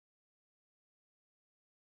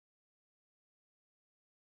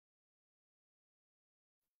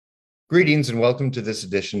Greetings and welcome to this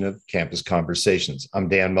edition of Campus Conversations. I'm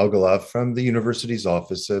Dan Mogulof from the university's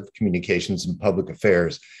Office of Communications and Public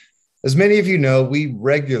Affairs. As many of you know, we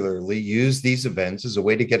regularly use these events as a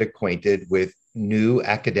way to get acquainted with new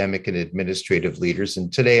academic and administrative leaders.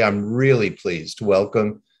 And today I'm really pleased to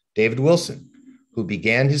welcome David Wilson, who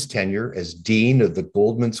began his tenure as Dean of the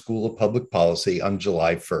Goldman School of Public Policy on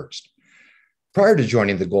July 1st. Prior to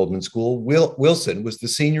joining the Goldman School, Wilson was the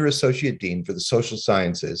Senior Associate Dean for the Social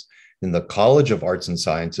Sciences in the College of Arts and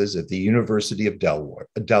Sciences at the University of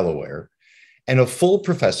Delaware, and a full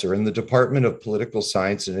professor in the Department of Political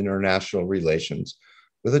Science and International Relations,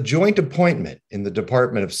 with a joint appointment in the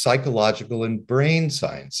Department of Psychological and Brain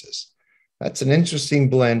Sciences. That's an interesting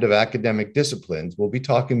blend of academic disciplines we'll be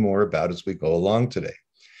talking more about as we go along today.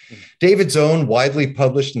 David's own widely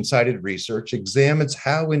published and cited research examines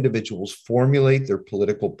how individuals formulate their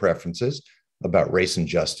political preferences about race and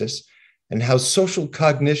justice, and how social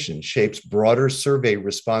cognition shapes broader survey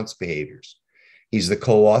response behaviors. He's the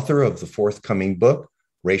co-author of the forthcoming book,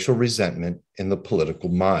 Racial Resentment in the Political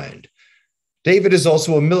Mind. David is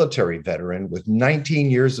also a military veteran with 19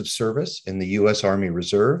 years of service in the U.S. Army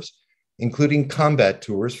Reserves, including combat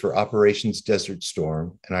tours for Operations Desert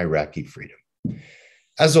Storm and Iraqi Freedom.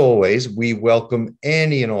 As always, we welcome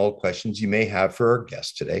any and all questions you may have for our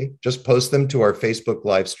guest today. Just post them to our Facebook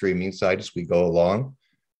live streaming site as we go along,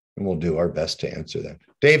 and we'll do our best to answer them.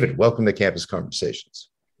 David, welcome to Campus Conversations.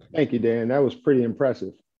 Thank you, Dan. That was pretty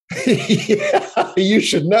impressive. Yeah, you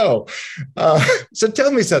should know. So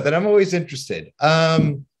tell me something. I'm always interested.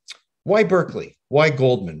 Why Berkeley? Why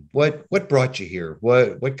Goldman? What brought you here?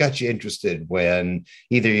 What got you interested when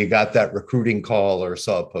either you got that recruiting call or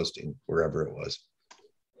saw a posting wherever it was?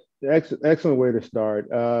 Excellent way to start.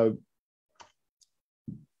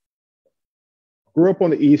 Grew up on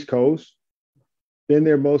the East Coast. Been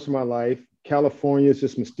there most of my life. California is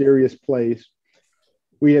this mysterious place.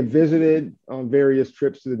 We had visited on various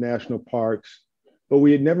trips to the national parks, but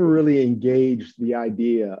we had never really engaged the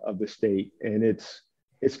idea of the state and its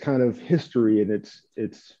kind of history and its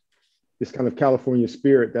this kind of California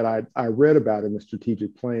spirit that I read about in the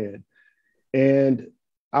strategic plan. And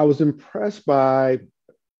I was impressed by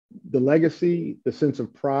the legacy, the sense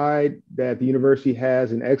of pride that the university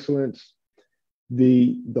has in excellence,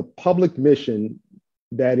 the public mission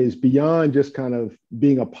that is beyond just kind of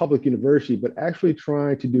being a public university, but actually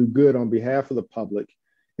trying to do good on behalf of the public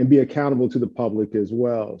and be accountable to the public as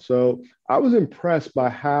well. So I was impressed by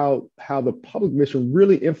how the public mission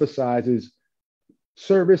really emphasizes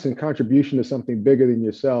service and contribution to something bigger than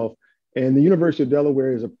yourself. And the University of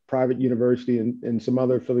Delaware is a private university, and some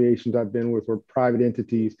other affiliations I've been with were private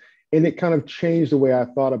entities. And it kind of changed the way I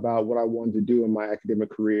thought about what I wanted to do in my academic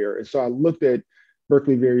career. And so I looked at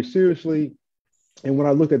Berkeley very seriously. And when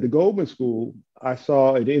I looked at the Goldman School, I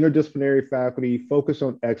saw an interdisciplinary faculty focused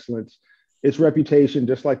on excellence. Its reputation,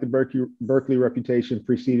 just like the Berkeley reputation,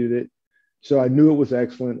 preceded it. So I knew it was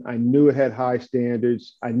excellent. I knew it had high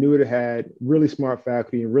standards. I knew it had really smart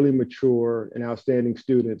faculty and really mature and outstanding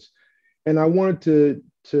students. And I wanted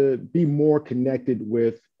to be more connected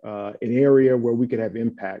with an area where we could have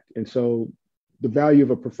impact. And so the value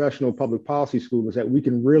of a professional public policy school is that we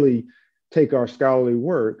can really take our scholarly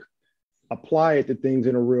work, apply it to things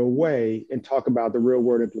in a real way, and talk about the real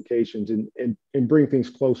world implications and bring things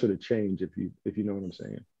closer to change, if you know what I'm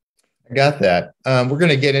saying. I got that. We're going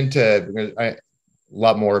to get into a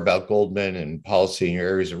lot more about Goldman and policy in your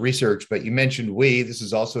areas of research, but you mentioned this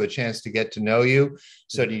is also a chance to get to know you.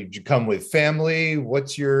 So did you come with family?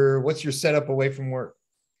 What's your setup away from work?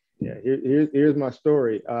 Yeah, here's my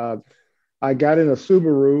story. I got in a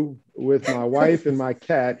Subaru with my wife and my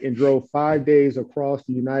cat and drove 5 days across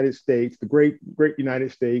the United States, the great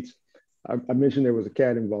United States. I mentioned there was a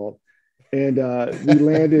cat involved. And we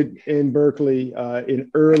landed in Berkeley in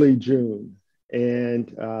early June.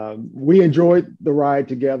 And we enjoyed the ride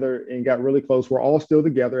together and got really close. We're all still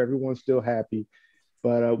together. Everyone's still happy.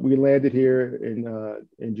 But we landed here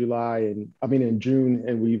in June,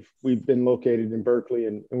 and we've been located in Berkeley,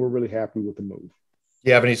 and we're really happy with the move. Do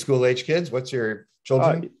you have any school-age kids? What's your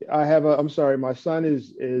children? I have my son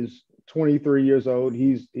is 23 years old.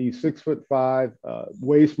 He's 6'5",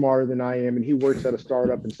 way smarter than I am, and he works at a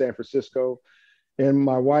startup in San Francisco. And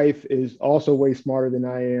my wife is also way smarter than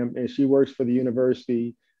I am, and she works for the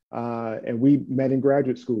university. And we met in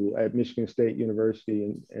graduate school at Michigan State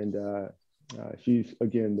University, and she's,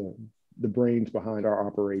 again, the brains behind our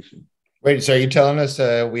operation. Wait, so are you telling us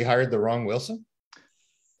we hired the wrong Wilson?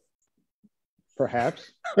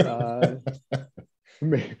 Perhaps. I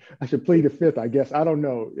should plead the fifth, I guess. I don't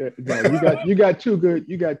know. No, you got two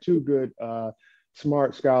good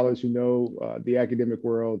smart scholars who know the academic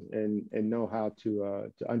world and know how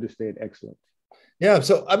to understand excellence. Yeah,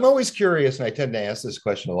 so I'm always curious, and I tend to ask this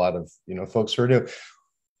question a lot of folks who are new.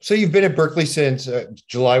 So you've been at Berkeley since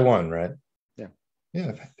July 1, right? Yeah.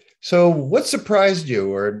 Yeah. So what surprised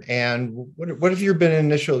you, and what have your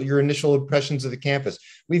initial impressions of the campus?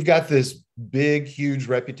 We've got this big, huge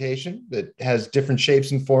reputation that has different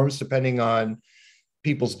shapes and forms depending on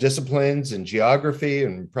people's disciplines and geography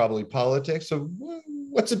and probably politics. So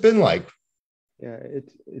what's it been like? Yeah,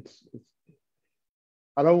 it's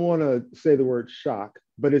I don't want to say the word shock,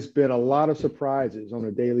 but it's been a lot of surprises on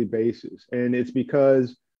a daily basis. And it's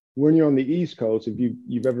because when you're on the East Coast, if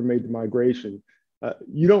you've ever made the migration,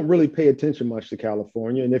 you don't really pay attention much to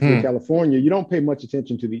California. And if you're in California, you don't pay much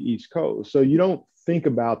attention to the East Coast. So you don't think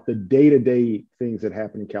about the day-to-day things that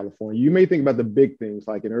happen in California. You may think about the big things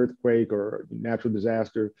like an earthquake or natural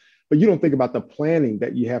disaster, but you don't think about the planning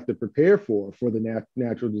that you have to prepare for the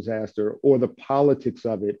natural disaster, or the politics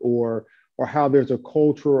of it, or how there's a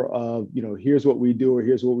culture of, here's what we do or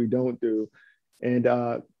here's what we don't do. And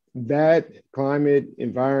that climate,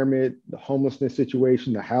 environment, the homelessness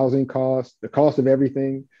situation, the housing cost, the cost of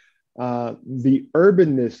everything, the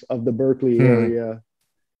urbanness of the Berkeley area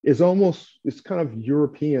is it's kind of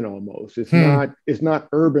European almost. It's not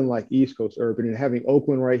urban like East Coast urban, and having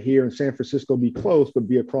Oakland right here and San Francisco be close, but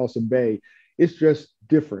be across the bay. It's just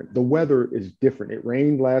different. The weather is different. It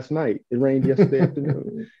rained last night. It rained yesterday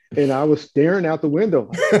afternoon. And I was staring out the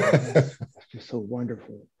window. Like, oh, that's just so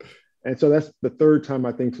wonderful. And so that's the third time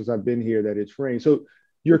I think since I've been here that it's rained. So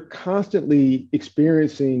you're constantly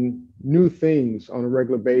experiencing new things on a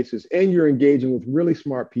regular basis, and you're engaging with really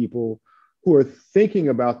smart people who are thinking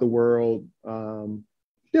about the world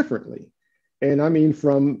differently. And I mean,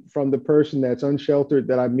 from the person that's unsheltered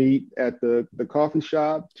that I meet at the coffee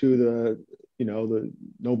shop to the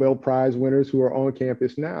Nobel Prize winners who are on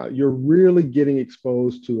campus now, you're really getting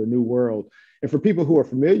exposed to a new world. And for people who are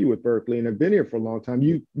familiar with Berkeley and have been here for a long time,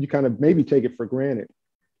 you kind of maybe take it for granted.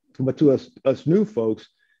 But to us new folks,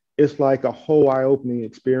 it's like a whole eye-opening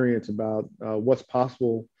experience about what's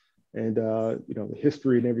possible, and the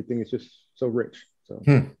history and everything is just so rich. So.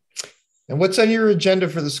 And what's on your agenda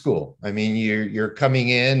for the school? I mean, you're coming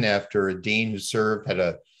in after a dean who had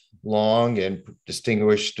a long and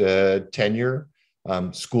distinguished tenure.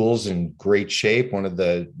 School's in great shape, one of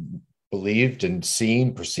the believed and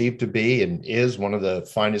perceived to be, and is one of the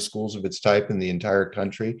finest schools of its type in the entire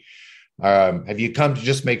country. Have you come to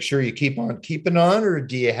just make sure you keep on keeping on, or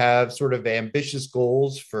do you have sort of ambitious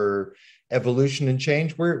goals for evolution and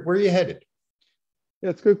change? Where are you headed?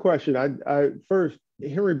 Yeah, it's a good question. I first,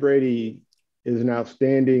 Henry Brady is an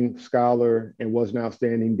outstanding scholar and was an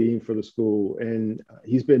outstanding dean for the school. And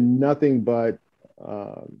he's been nothing but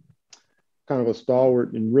kind of a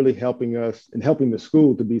stalwart in really helping us and helping the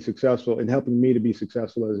school to be successful, and helping me to be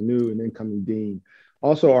successful as a new and incoming dean.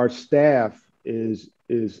 Also, our staff is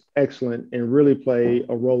excellent and really play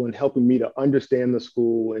a role in helping me to understand the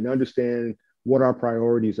school and understand what our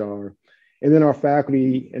priorities are. And then our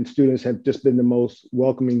faculty and students have just been the most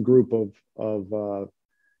welcoming group of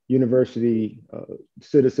university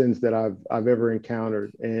citizens that I've ever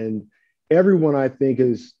encountered. And everyone, I think,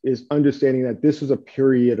 is understanding that this is a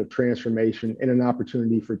period of transformation and an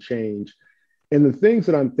opportunity for change. And the things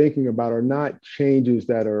that I'm thinking about are not changes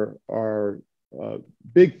that are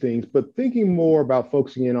big things, but thinking more about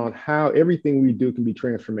focusing in on how everything we do can be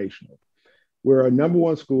transformational. We're a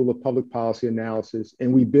 #1 school of public policy analysis,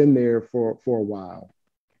 and we've been there for a while.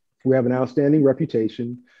 We have an outstanding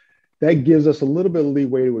reputation. That gives us a little bit of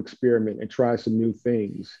leeway to experiment and try some new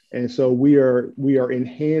things. And so we are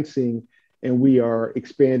enhancing, and we are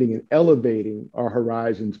expanding and elevating our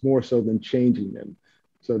horizons more so than changing them,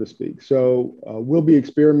 so to speak. So we'll be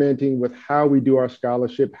experimenting with how we do our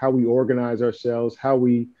scholarship, how we organize ourselves, how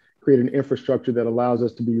we create an infrastructure that allows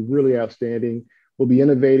us to be really outstanding. We'll be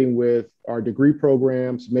innovating with our degree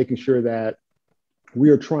programs, making sure that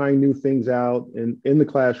we are trying new things out in the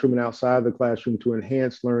classroom and outside of the classroom to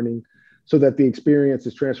enhance learning, so that the experience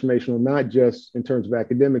is transformational, not just in terms of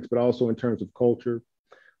academics, but also in terms of culture.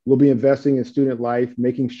 We'll be investing in student life,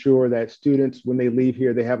 making sure that students, when they leave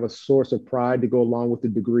here, they have a source of pride to go along with the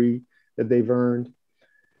degree that they've earned.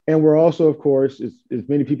 And we're also, of course, as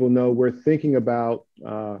many people know, we're thinking about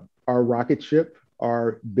our rocket ship,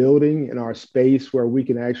 our building, and our space where we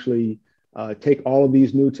can actually take all of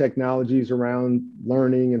these new technologies around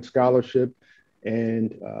learning and scholarship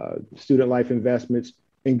and student life investments,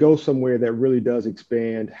 and go somewhere that really does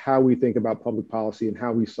expand how we think about public policy and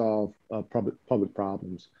how we solve public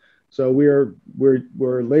problems. So we're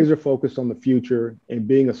laser focused on the future and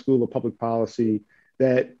being a school of public policy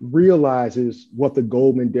that realizes what the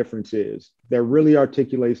Goldman difference is, that really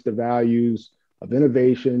articulates the values of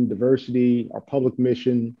innovation, diversity, our public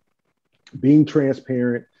mission, being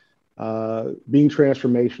transparent, being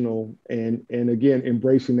transformational, and again,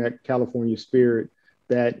 embracing that California spirit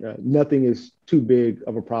that nothing is too big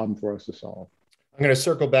of a problem for us to solve. I'm going to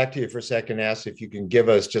circle back to you for a second and ask if you can give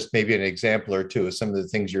us just maybe an example or two of some of the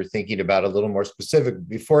things you're thinking about a little more specific.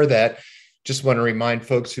 Before that, just want to remind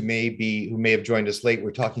folks who may have joined us late,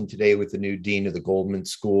 we're talking today with the new dean of the Goldman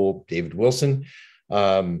School, David Wilson.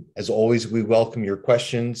 As always, we welcome your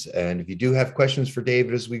questions. And if you do have questions for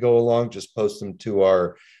David as we go along, just post them to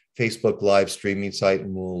our Facebook live streaming site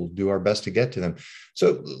and we'll do our best to get to them.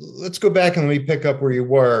 So let's go back and let me pick up where you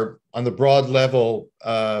were on the broad level.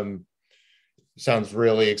 Sounds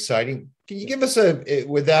really exciting. Can you give us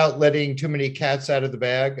without letting too many cats out of the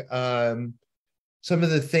bag, some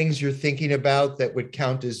of the things you're thinking about that would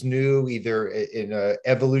count as new, either in an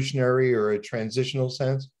evolutionary or a transitional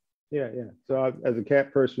sense? Yeah. So as a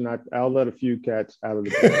cat person, I'll let a few cats out of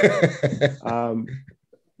the bag.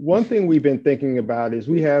 One thing we've been thinking about is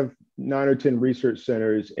we have 9 or 10 research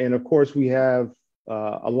centers. And of course, we have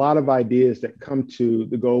a lot of ideas that come to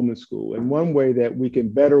the Goldman School. And one way that we can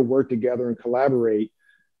better work together and collaborate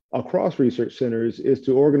across research centers is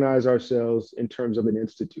to organize ourselves in terms of an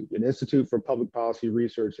institute for public policy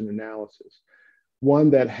research and analysis, one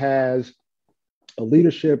that has a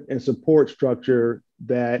leadership and support structure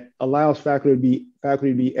that allows faculty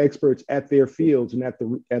to be experts at their fields and at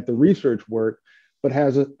the research work, but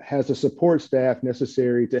has a support staff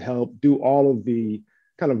necessary to help do all of the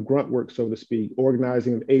kind of grunt work, so to speak,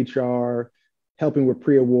 organizing of HR, helping with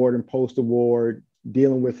pre-award and post-award,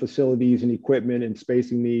 dealing with facilities and equipment and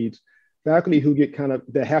spacing needs. Faculty who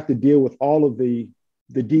that have to deal with all of the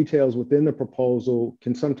details within the proposal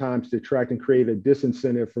can sometimes detract and create a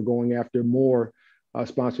disincentive for going after more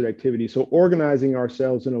sponsored activities. So organizing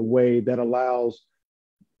ourselves in a way that allows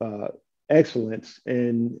excellence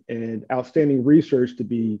and outstanding research to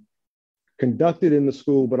be conducted in the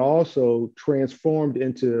school, but also transformed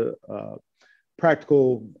into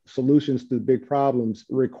practical solutions to big problems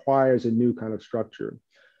requires a new kind of structure.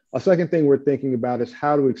 A second thing we're thinking about is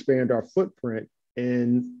how to expand our footprint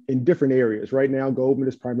in different areas. Right now, Goldman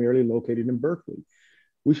is primarily located in Berkeley.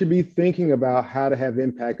 We should be thinking about how to have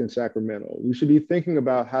impact in Sacramento. We should be thinking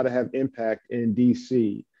about how to have impact in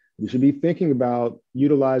DC. We should be thinking about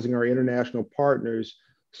utilizing our international partners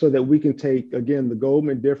so that we can take, again, the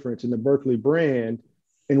Goldman difference and the Berkeley brand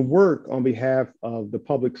and work on behalf of the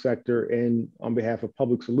public sector and on behalf of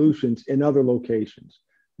public solutions in other locations.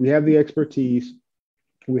 We have the expertise,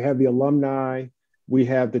 we have the alumni, we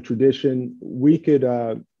have the tradition. We could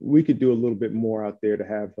do a little bit more out there to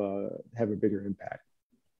have a bigger impact.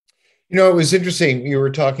 You know, it was interesting. You were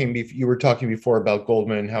talking before about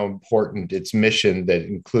Goldman and how important its mission that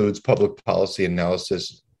includes public policy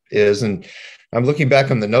analysis is. And I'm looking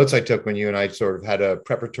back on the notes I took when you and I sort of had a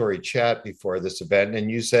preparatory chat before this event,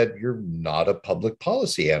 and you said you're not a public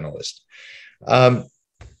policy analyst. Help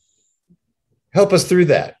us through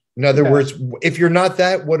that. In other words, if you're not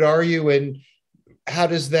that, what are you, and how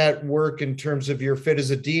does that work in terms of your fit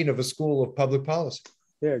as a dean of a school of public policy?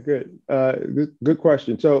 Yeah, good. Good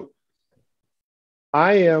question. So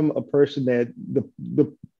I am a person that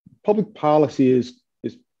the public policy is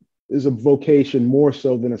a vocation more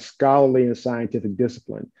so than a scholarly and scientific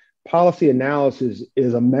discipline. Policy analysis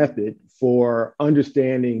is a method for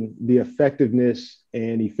understanding the effectiveness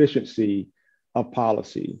and efficiency of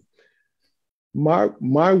policy.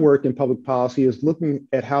 My work in public policy is looking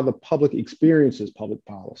at how the public experiences public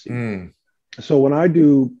policy. So when I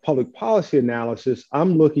do public policy analysis,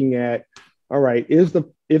 I'm looking at, all right, if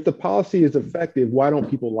the policy is effective, why don't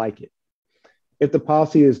people like it? If the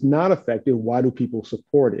policy is not effective, why do people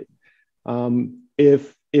support it?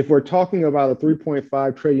 If we're talking about a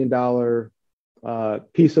 $3.5 trillion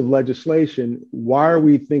piece of legislation, why are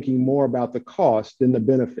we thinking more about the cost than the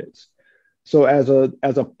benefits? So as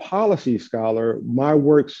a policy scholar, my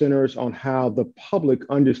work centers on how the public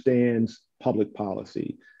understands public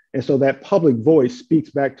policy. And so that public voice speaks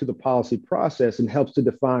back to the policy process and helps to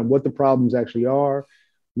define what the problems actually are,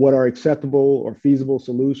 what are acceptable or feasible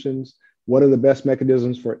solutions, what are the best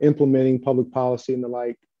mechanisms for implementing public policy and the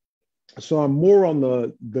like. So I'm more on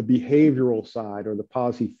the behavioral side or the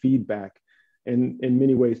policy feedback and in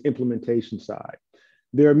many ways implementation side.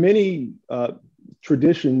 There are many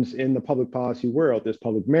traditions in the public policy world. There's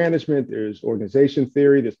public management, there's organization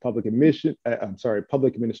theory, there's public administration,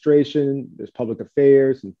 there's public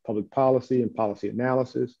affairs and public policy and policy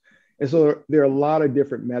analysis. And so there are a lot of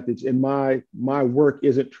different methods, and my work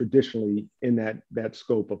isn't traditionally in that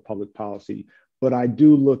scope of public policy. but I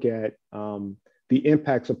do look at the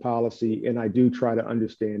impacts of policy, and I do try to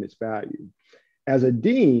understand its value. As a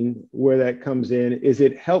dean, where that comes in is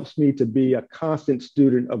it helps me to be a constant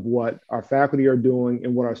student of what our faculty are doing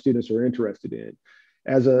and what our students are interested in.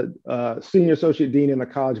 As a senior associate dean in the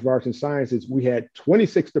College of Arts and Sciences, we had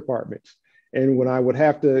 26 departments. And when I would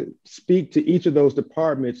have to speak to each of those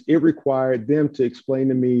departments, it required them to explain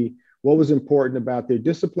to me what was important about their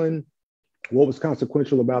discipline, what was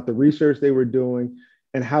consequential about the research they were doing,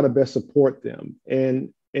 and how to best support them.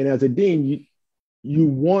 And as a dean, you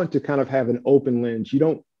want to kind of have an open lens. You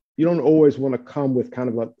don't always want to come with kind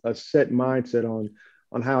of a set mindset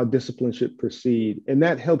on how discipline should proceed. And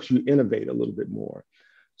that helps you innovate a little bit more.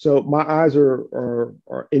 So my eyes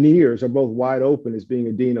and ears are both wide open as being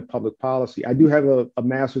a dean of public policy. I do have a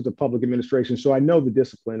master's of public administration, so I know the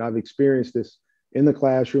discipline. I've experienced this in the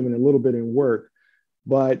classroom and a little bit in work.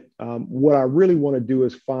 But what I really want to do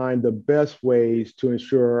is find the best ways to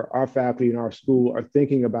ensure our faculty in our school are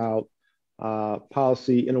thinking about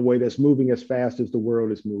policy in a way that's moving as fast as the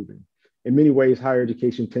world is moving. In many ways, higher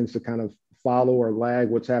education tends to kind of follow or lag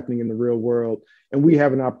what's happening in the real world. And we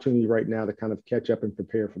have an opportunity right now to kind of catch up and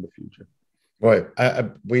prepare for the future. Boy,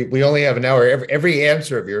 we only have an hour. Every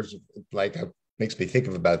answer of yours makes me think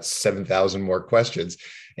of about 7,000 more questions.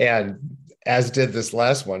 And as did this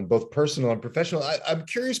last one, both personal and professional. I'm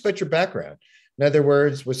curious about your background. In other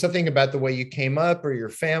words, was something about the way you came up or your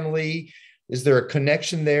family? Is there a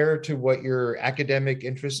connection there to what your academic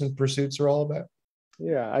interests and pursuits are all about?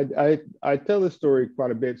 Yeah, I tell this story quite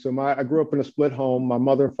a bit. So I grew up in a split home. My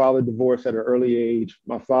mother and father divorced at an early age.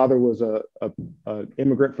 My father was a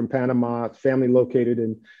immigrant from Panama, family located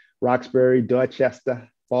in Roxbury, Dorchester,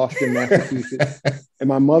 Boston, Massachusetts. And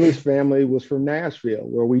my mother's family was from Nashville,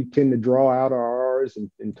 where we tend to draw out our R's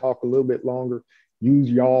and talk a little bit longer, use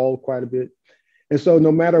y'all quite a bit. And so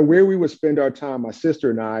no matter where we would spend our time, my sister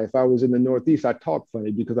and I, if I was in the Northeast, I talked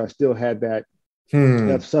funny because I still had that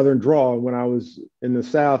Southern drawl. When I was in the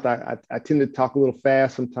South, I tend to talk a little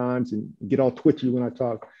fast sometimes and get all twitchy when I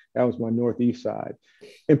talk. That was my Northeast side.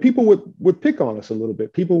 And people would pick on us a little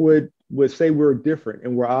bit. People would say we're different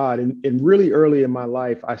and we're odd. And really early in my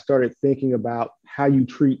life, I started thinking about how you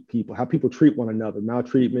treat people, how people treat one another,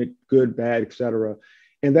 maltreatment, good, bad, et cetera.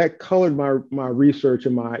 And that colored my research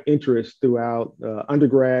and my interest throughout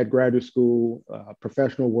undergrad, graduate school,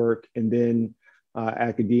 professional work, and then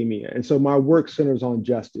academia. And so my work centers on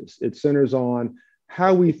justice. It centers on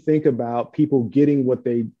how we think about people getting what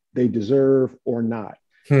they deserve or not.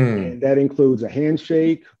 And that includes a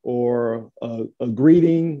handshake or a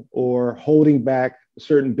greeting or holding back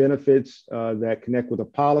certain benefits that connect with a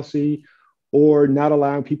policy, or not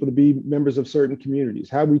allowing people to be members of certain communities.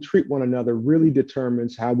 How we treat one another really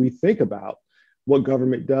determines how we think about what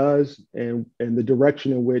government does and the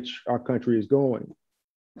direction in which our country is going.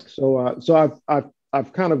 So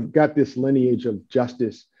I've kind of got this lineage of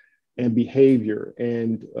justice and behavior,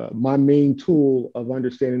 and my main tool of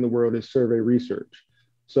understanding the world is survey research.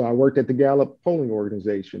 So I worked at the Gallup polling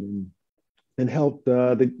organization and helped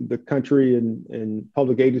the country and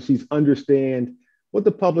public agencies understand what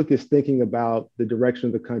the public is thinking about the direction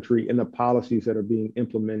of the country and the policies that are being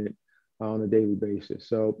implemented on a daily basis.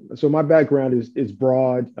 So my background is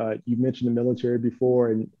broad. You mentioned the military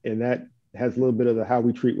before, and that has a little bit of the how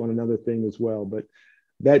we treat one another thing as well. But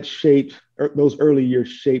that those early years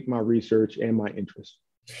shaped my research and my interest.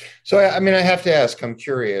 So, I mean, I have to ask, I'm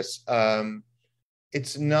curious.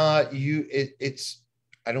 It's not you, it's,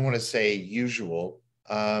 I don't want to say usual,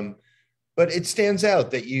 but it stands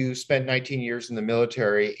out that you spent 19 years in the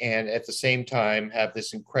military and at the same time have had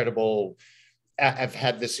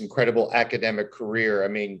this incredible academic career. I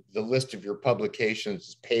mean, the list of your publications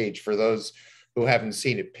is page, for those who haven't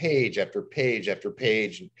seen it, page after page after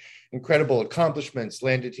page, incredible accomplishments,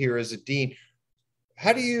 landed here as a dean.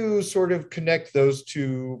 How do you sort of connect those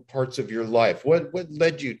two parts of your life? What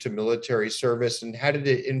led you to military service, and how did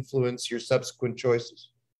it influence your subsequent choices?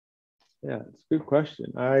 Yeah, it's a good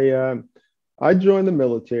question. I joined the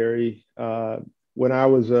military when I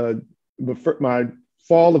was my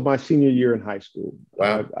fall of my senior year in high school.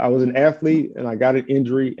 Wow. I was an athlete and I got an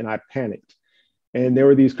injury and I panicked. And there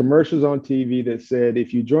were these commercials on TV that said,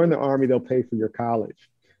 if you join the Army, they'll pay for your college.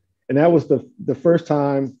 And that was the first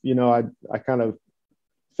time, I kind of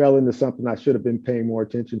fell into something I should have been paying more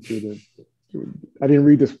attention to. I didn't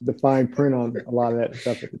read the fine print on a lot of that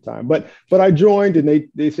stuff at the time. But I joined, and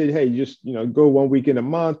they said, hey, just go 1 weekend a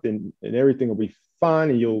month, and everything will be fine,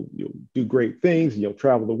 and you'll do great things, and you'll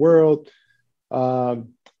travel the world.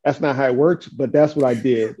 That's not how it works, but that's what I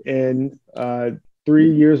did. And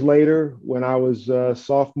 3 years later, when I was a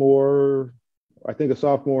sophomore, I think a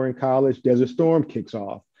sophomore in college, Desert Storm kicks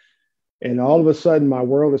off. And all of a sudden, my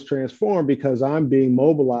world is transformed because I'm being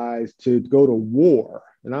mobilized to go to war.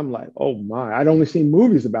 And I'm like, oh my, I'd only seen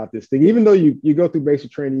movies about this thing. Even though you go through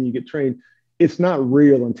basic training, you get trained, it's not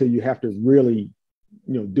real until you have to really,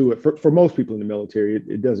 do it. For most people in the military,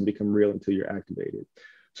 it doesn't become real until you're activated.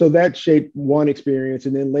 So that shaped one experience.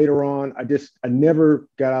 And then later on, I never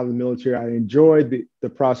got out of the military. I enjoyed the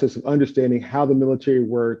process of understanding how the military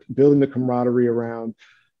worked, building the camaraderie around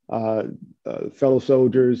fellow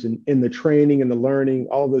soldiers, and in the training and the learning,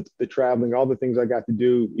 all the traveling, all the things I got to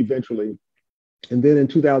do eventually. And then in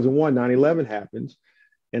 2001, 9/11 happens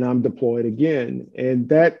and I'm deployed again. And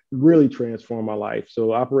that really transformed my life.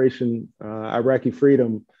 So Operation Iraqi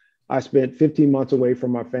Freedom, I spent 15 months away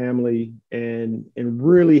from my family and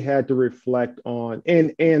really had to reflect on,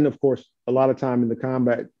 and of course, a lot of time in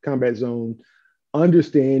the combat zone,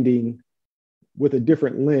 understanding with a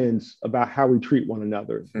different lens about how we treat one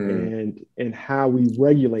another and how we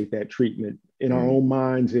regulate that treatment in our own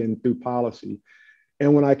minds and through policy.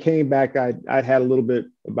 And when I came back, I'd had a little bit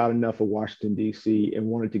about enough of Washington, D.C. and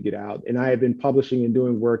wanted to get out. And I had been publishing and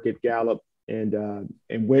doing work at Gallup and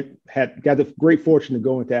got the great fortune to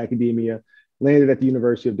go into academia, landed at the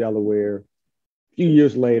University of Delaware. A few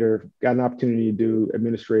years later, got an opportunity to do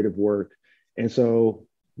administrative work. And so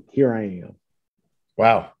here I am.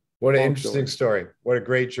 Wow. What an interesting story. What a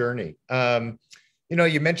great journey.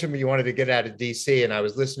 You mentioned you wanted to get out of DC, and I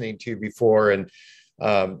was listening to you before and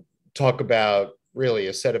talk about really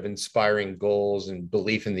a set of inspiring goals and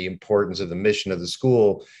belief in the importance of the mission of the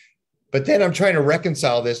school. But then I'm trying to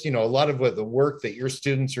reconcile this, a lot of what the work that your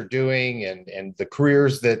students are doing and the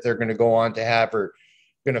careers that they're going to go on to have are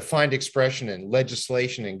going to find expression in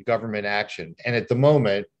legislation and government action. And at the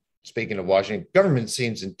moment, speaking of Washington, government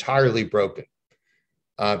seems entirely broken.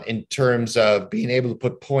 In terms of being able to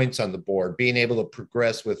put points on the board, being able to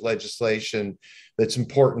progress with legislation that's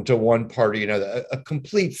important to one party, a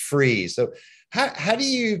complete freeze. So how do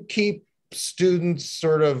you keep students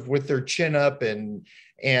sort of with their chin up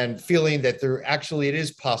and feeling that it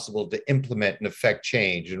is possible to implement and affect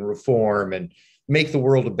change and reform and make the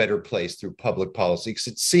world a better place through public policy? Because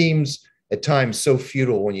it seems at times so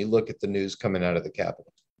futile when you look at the news coming out of the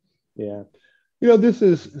Capitol. Yeah.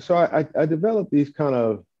 I developed these kind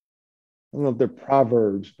of, I don't know if they're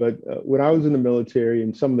proverbs, but when I was in the military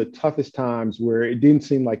and some of the toughest times where it didn't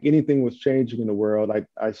seem like anything was changing in the world,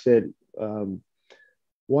 I said,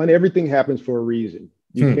 one, everything happens for a reason.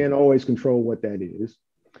 You can't always control what that is.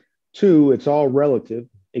 Two, it's all relative.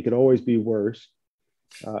 It could always be worse.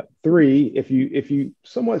 Three, if you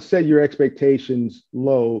somewhat set your expectations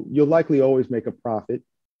low, you'll likely always make a profit.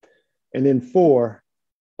 And then four,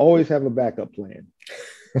 always have a backup plan.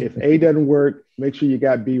 If A doesn't work, make sure you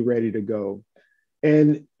got B ready to go.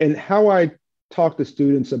 And how I talk to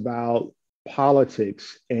students about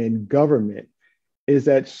politics and government is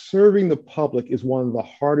that serving the public is one of the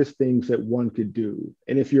hardest things that one could do.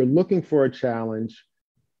 And if you're looking for a challenge,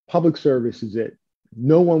 public service is it.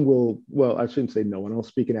 No one will, well, I shouldn't say no one, I'll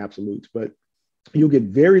speak in absolutes, but you'll get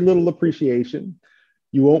very little appreciation.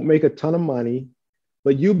 You won't make a ton of money,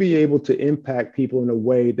 but you'll be able to impact people in a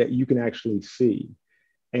way that you can actually see.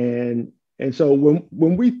 And so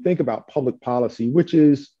when we think about public policy, which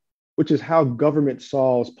is how government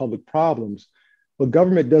solves public problems, but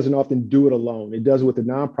government doesn't often do it alone. It does it with the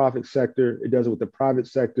nonprofit sector. It does it with the private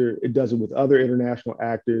sector. It does it with other international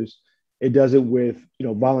actors. It does it with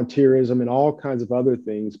volunteerism and all kinds of other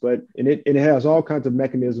things. But it has all kinds of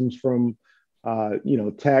mechanisms from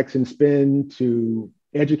tax and spend to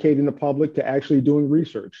educating the public to actually doing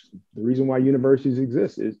research. The reason why universities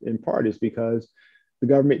exist is in part is because the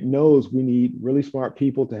government knows we need really smart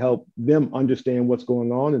people to help them understand what's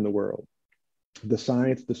going on in the world. The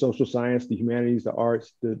science, the social science, the humanities, the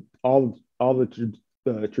arts, all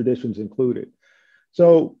the traditions included.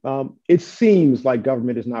 So it seems like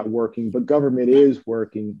government is not working, but government is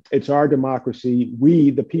working. It's our democracy. We,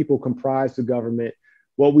 the people, comprise the government.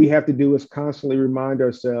 What we have to do is constantly remind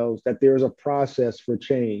ourselves that there is a process for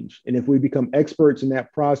change. And if we become experts in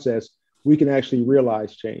that process, we can actually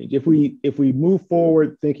realize change. If we move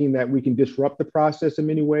forward thinking that we can disrupt the process in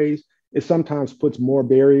many ways, it sometimes puts more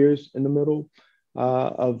barriers in the middle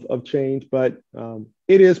of change, but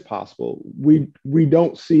it is possible. We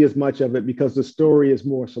don't see as much of it because the story is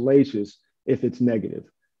more salacious if it's negative.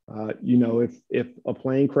 If a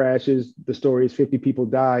plane crashes, the story is 50 people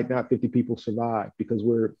died, not 50 people survived, because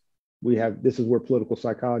this is where political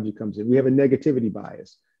psychology comes in. We have a negativity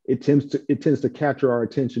bias. It tends to capture our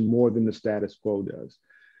attention more than the status quo does.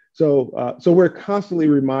 So we're constantly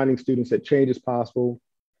reminding students that change is possible,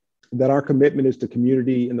 that our commitment is to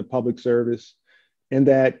community and the public service, and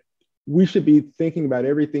that we should be thinking about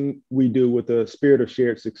everything we do with a spirit of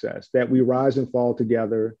shared success, that we rise and fall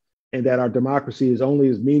together, and that our democracy is only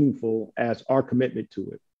as meaningful as our commitment to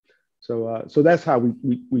it. So that's how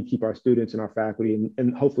we keep our students and our faculty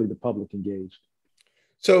and hopefully the public engaged.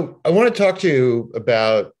 So I want to talk to you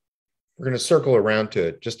about, we're going to circle around to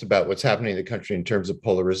it, just about what's happening in the country in terms of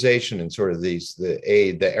polarization and sort of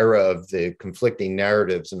the era of the conflicting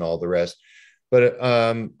narratives and all the rest. But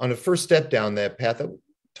on a first step down that path,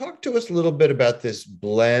 talk to us a little bit about this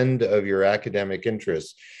blend of your academic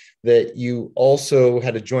interests, that you also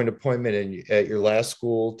had a joint appointment at your last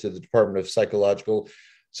school to the Department of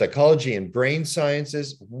Psychology and Brain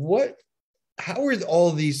Sciences. How are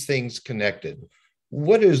all these things connected?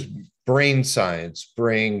 What does brain science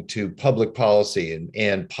bring to public policy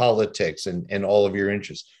and politics and all of your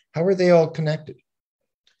interests? How are they all connected?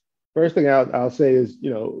 First thing I'll say is,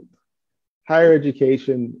 higher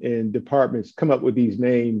education and departments come up with these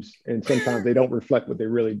names, and sometimes they don't reflect what they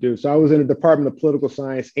really do. So I was in the Department of Political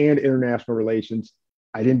Science and International Relations.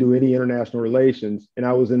 I didn't do any international relations. And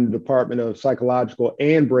I was in the Department of Psychological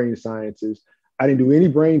and Brain Sciences. I didn't do any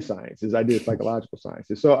brain sciences. I did psychological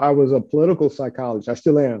sciences. So I was a political psychologist. I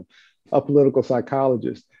still am a political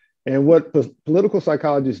psychologist. And what political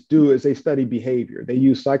psychologists do is they study behavior. They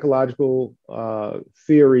use psychological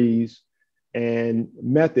theories and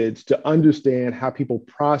methods to understand how people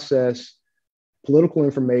process political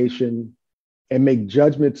information and make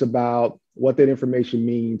judgments about what that information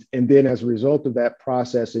means. And then as a result of that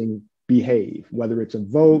processing, behave, whether it's a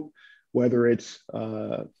vote, whether it's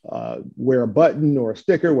wear a button or a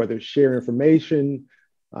sticker, whether it's share information,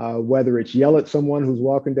 whether it's yell at someone who's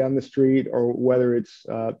walking down the street, or whether it's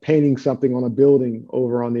painting something on a building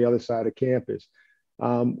over on the other side of campus.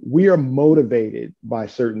 We are motivated by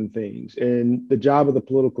certain things. And the job of the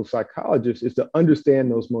political psychologist is to understand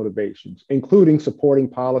those motivations, including supporting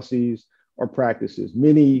policies or practices,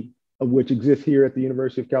 many of which exist here at the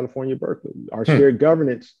University of California, Berkeley. Our shared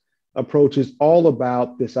governance approach is all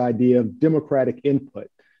about this idea of democratic input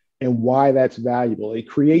and why that's valuable. It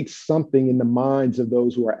creates something in the minds of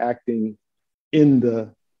those who are acting in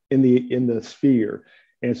the sphere.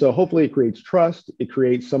 And so hopefully it creates trust, it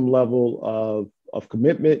creates some level of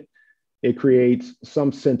commitment, it creates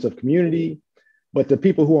some sense of community. But to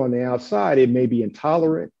people who are on the outside, it may be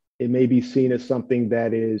intolerant, it may be seen as something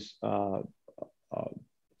that is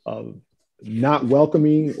not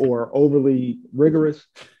welcoming or overly rigorous.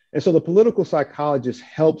 And so the political psychologist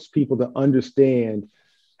helps people to understand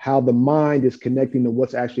how the mind is connecting to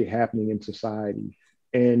what's actually happening in society.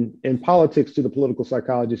 And in politics, to the political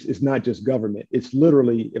psychologist, is not just government. It's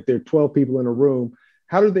literally, if there are 12 people in a room,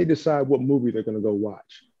 how do they decide what movie they're going to go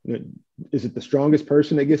watch? Is it the strongest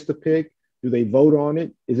person that gets to pick? Do they vote on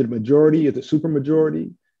it? Is it a majority? Is it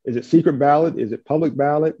supermajority? Is it secret ballot? Is it public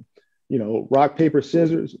ballot? Rock, paper,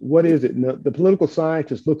 scissors. What is it? The political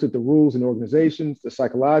scientist looks at the rules and organizations. The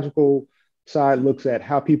psychological side looks at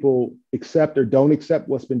how people accept or don't accept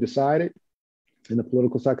what's been decided. And the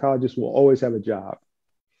political psychologist will always have a job.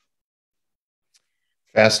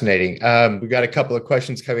 Fascinating. We got a couple of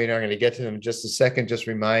questions coming in. I'm going to get to them in just a second. Just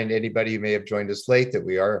remind anybody who may have joined us late that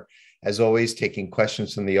we are, as always, taking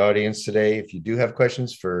questions from the audience today. If you do have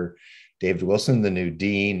questions for David Wilson, the new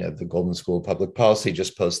dean of the Goldman School of Public Policy,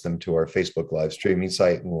 just post them to our Facebook live streaming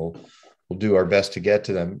site, and we'll do our best to get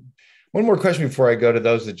to them. One more question before I go to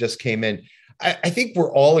those that just came in. I think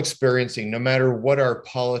we're all experiencing, no matter what our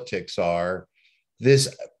politics are,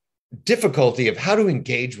 this difficulty of how to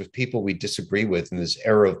engage with people we disagree with in this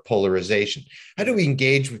era of polarization. How do we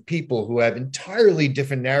engage with people who have entirely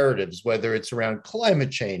different narratives, whether it's around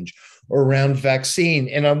climate change or around vaccine?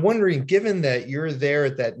 And I'm wondering, given that you're there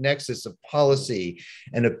at that nexus of policy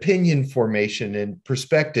and opinion formation and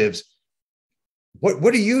perspectives,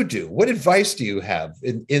 what do you do? What advice do you have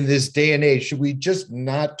in this day and age? Should we just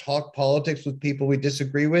not talk politics with people we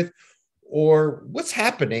disagree with? Or what's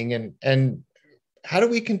happening, and how do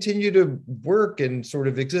we continue to work and sort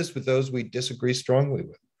of exist with those we disagree strongly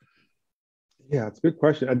with? Yeah, it's a good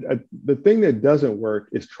question. The thing that doesn't work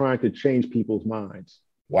is trying to change people's minds.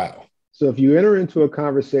 Wow. So if you enter into a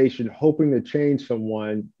conversation hoping to change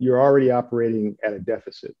someone, you're already operating at a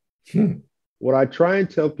deficit. What I try and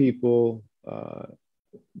tell people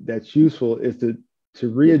that's useful is to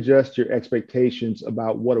readjust your expectations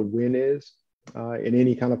about what a win is in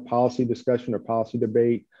any kind of policy discussion or policy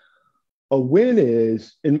debate. A win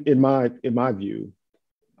is, in my view,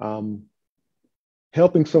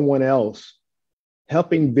 helping someone else,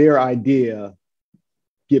 helping their idea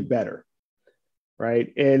get better,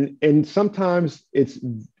 right? And sometimes it's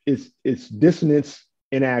dissonance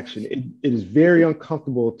in action. It is very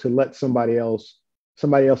uncomfortable to let somebody else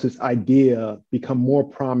somebody else's idea become more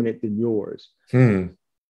prominent than yours. Being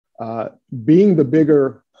the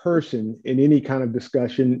bigger person in any kind of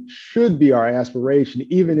discussion should be our aspiration,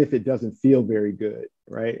 even if it doesn't feel very good,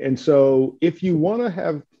 right? And so if you want to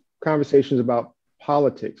have conversations about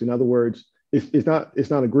politics, in other words, it's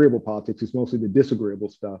not agreeable politics, it's mostly the disagreeable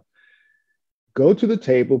stuff. Go to the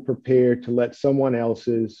table prepared to let someone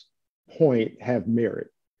else's point have merit.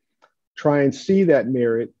 Try and see that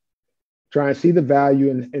merit, try and see the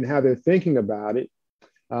value in how they're thinking about it,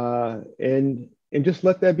 and just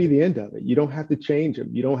let that be the end of it. You don't have to change them.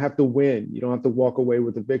 You don't have to win. You don't have to walk away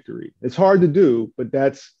with a victory. It's hard to do, but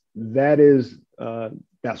that's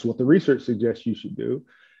what the research suggests you should do.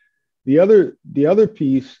 The other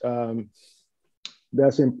piece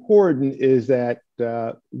that's important is that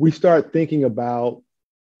we start thinking about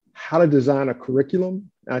how to design a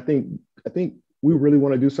curriculum. I think we really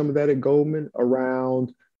want to do some of that at Goldman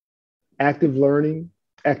around active learning,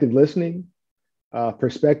 active listening,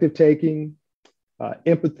 perspective taking,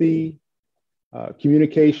 empathy,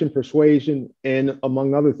 communication, persuasion, and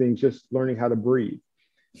among other things, just learning how to breathe.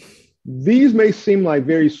 These may seem like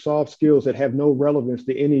very soft skills that have no relevance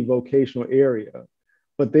to any vocational area,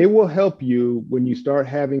 but they will help you when you start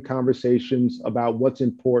having conversations about what's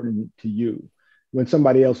important to you when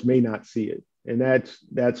somebody else may not see it. And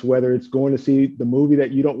that's whether it's going to see the movie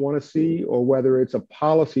that you don't want to see, or whether it's a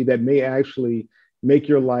policy that may actually make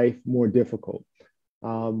your life more difficult.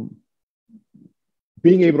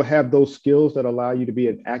 Being able to have those skills that allow you to be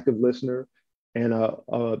an active listener and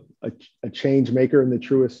a change maker in the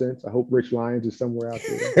truest sense. I hope Rich Lyons is somewhere out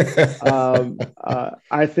there.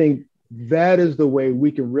 I think that is the way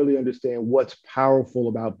we can really understand what's powerful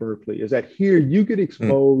about Berkeley, is that here you get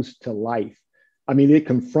exposed to life. I mean, it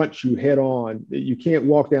confronts you head on. You can't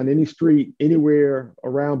walk down any street anywhere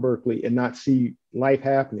around Berkeley and not see life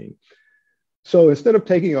happening. So instead of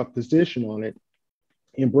taking a position on it,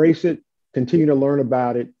 embrace it, continue to learn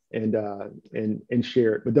about it, and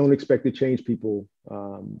share it. But don't expect to change people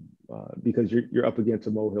because you're up against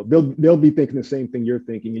a molehill. They'll be thinking the same thing you're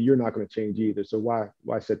thinking, and you're not going to change either. So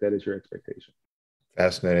why set that as your expectation?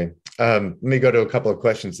 Fascinating. Let me go to a couple of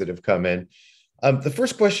questions that have come in. The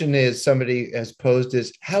first question is somebody has posed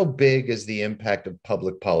is, how big is the impact of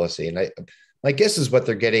public policy? And my guess is what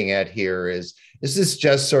they're getting at here is this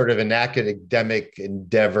just sort of an academic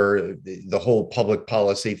endeavor, the whole public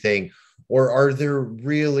policy thing, or are there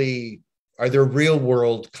real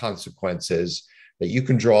world consequences that you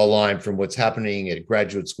can draw a line from what's happening at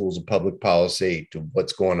graduate schools of public policy to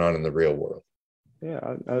what's going on in the real world?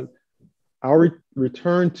 Yeah, I'll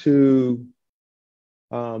return to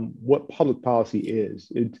what public policy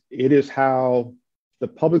is. It is how the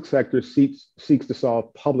public sector seeks to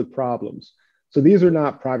solve public problems. So these are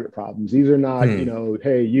not private problems. These are not,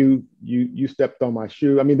 hey, you stepped on my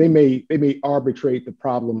shoe. I mean, they may arbitrate the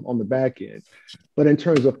problem on the back end, but in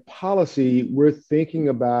terms of policy, we're thinking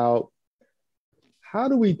about how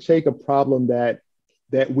do we take a problem that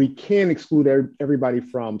we can exclude everybody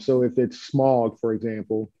from. So if it's smog, for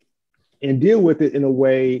example, and deal with it in a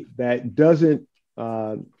way that doesn't,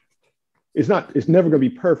 it's never going to be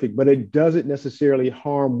perfect, but it doesn't necessarily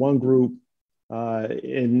harm one group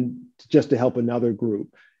in just to help another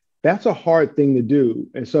group. That's a hard thing to do.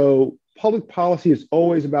 And so public policy is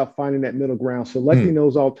always about finding that middle ground, selecting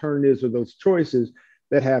those alternatives or those choices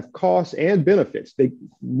that have costs and benefits.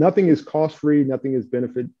 Nothing is cost-free, nothing is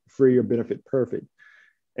benefit-free or benefit perfect.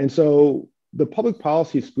 And so the public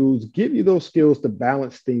policy schools give you those skills to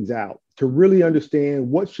balance things out, to really understand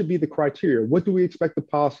what should be the criteria. What do we expect the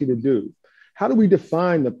policy to do? How do we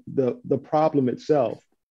define the problem itself?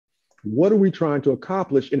 What are we trying to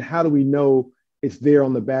accomplish, and how do we know it's there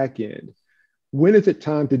on the back end? When is it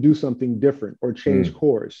time to do something different or change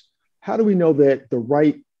course? How do we know that the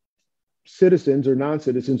right citizens or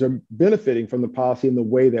non-citizens are benefiting from the policy in the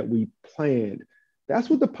way that we planned? That's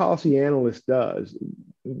what the policy analyst does.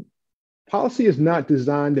 Policy is not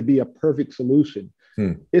designed to be a perfect solution.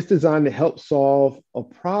 It's designed to help solve a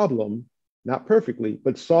problem, not perfectly,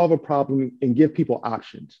 but solve a problem and give people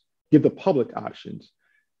options, give the public options.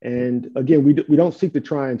 And again, we don't seek to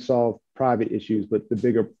try and solve private issues, but the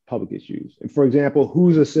bigger public issues. And for example,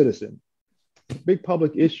 who's a citizen? Big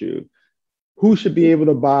public issue. Who should be able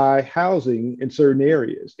to buy housing in certain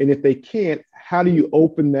areas? And if they can't, how do you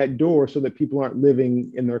open that door so that people aren't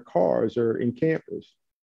living in their cars or in campers?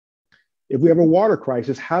 If we have a water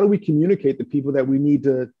crisis, how do we communicate to people that we need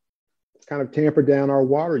to kind of tamper down our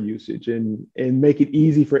water usage and make it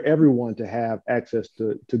easy for everyone to have access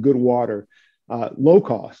to good water, low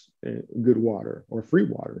cost good water, or free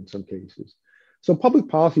water in some cases? So public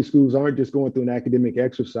policy schools aren't just going through an academic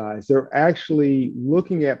exercise. They're actually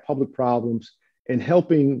looking at public problems and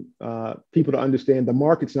helping people to understand the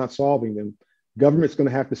market's not solving them. Government's going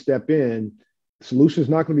to have to step in. Solution's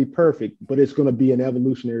not going to be perfect, but it's going to be an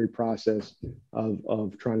evolutionary process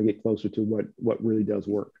of trying to get closer to what really does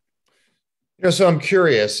work. So I'm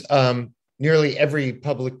curious, nearly every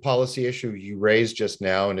public policy issue you raised just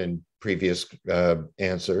now and in previous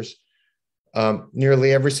answers,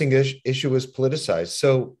 nearly every single issue is politicized.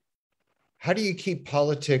 So how do you keep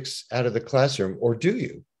politics out of the classroom, or do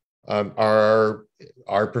you? Are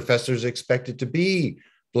professors expected to be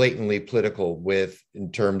blatantly political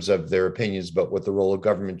in terms of their opinions about what the role of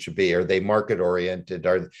government should be? Are they market oriented?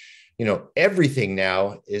 Everything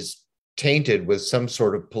now is tainted with some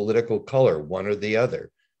sort of political color, one or the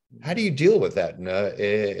other. How do you deal with that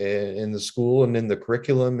in the school and in the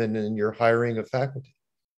curriculum and in your hiring of faculty?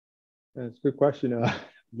 That's a good question.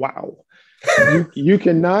 Wow. You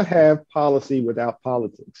cannot have policy without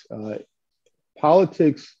politics.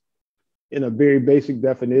 Politics, in a very basic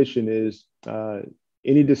definition, is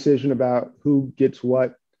any decision about who gets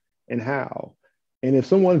what and how. And if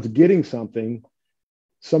someone's getting something,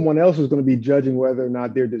 someone else is going to be judging whether or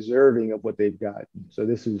not they're deserving of what they've gotten. So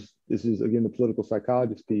this is again the political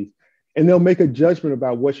psychologist piece. And they'll make a judgment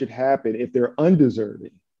about what should happen if they're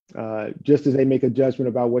undeserving, just as they make a judgment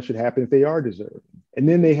about what should happen if they are deserving. And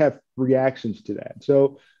then they have reactions to that.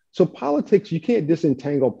 So politics, you can't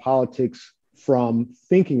disentangle politics from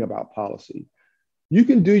thinking about policy. You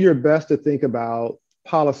can do your best to think about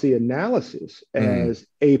policy analysis as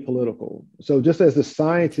apolitical. So just as the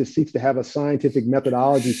scientist seeks to have a scientific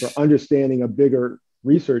methodology for understanding a bigger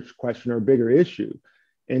research question or a bigger issue,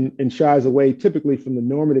 and shies away typically from the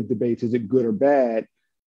normative debates, is it good or bad,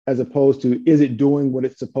 as opposed to, is it doing what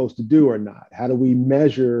it's supposed to do or not? How do we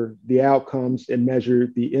measure the outcomes and measure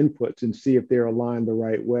the inputs and see if they're aligned the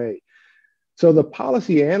right way? So the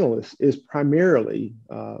policy analyst is primarily,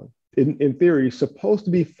 in theory, supposed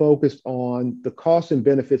to be focused on the costs and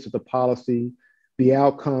benefits of the policy, the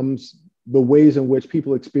outcomes, the ways in which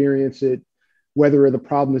people experience it, whether the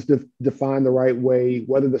problem is defined the right way,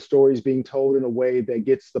 whether the story is being told in a way that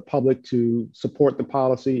gets the public to support the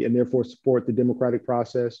policy and therefore support the democratic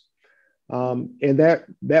process. And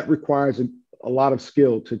that requires a lot of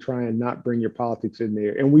skill to try and not bring your politics in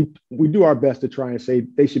there. And we do our best to try and say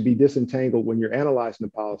they should be disentangled when you're analyzing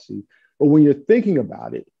the policy, but when you're thinking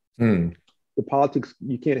about it, the politics,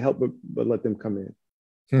 you can't help but let them come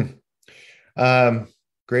in.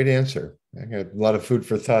 Great answer. I got a lot of food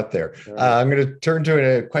for thought there. Right. I'm going to turn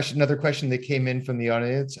to another question that came in from the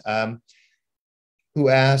audience, who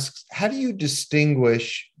asks, how do you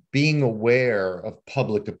distinguish being aware of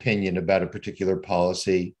public opinion about a particular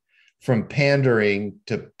policy from pandering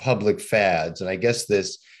to public fads? And I guess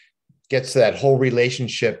this gets to that whole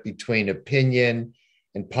relationship between opinion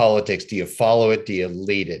and politics. Do you follow it? Do you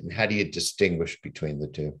lead it? And how do you distinguish between the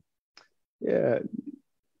two? Yeah.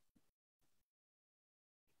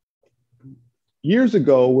 Years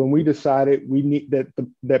ago, when we decided we need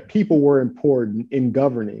that people were important in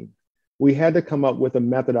governing, we had to come up with a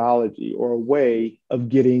methodology or a way of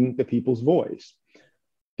getting the people's voice.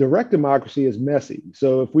 Direct democracy is messy.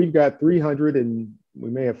 So if we've got 300 and we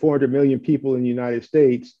may have 400 million people in the United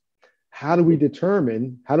States, how do we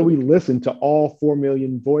listen to all 4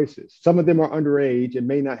 million voices? Some of them are underage and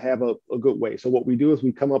may not have a good way. So what we do is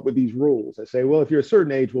we come up with these rules that say, well, if you're a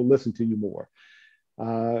certain age, we'll listen to you more.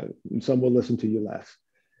 And some will listen to you less.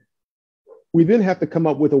 We then have to come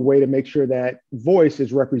up with a way to make sure that voice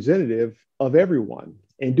is representative of everyone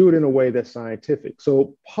and do it in a way that's scientific.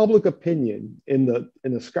 So public opinion in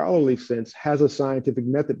the scholarly sense has a scientific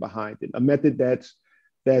method behind it, a method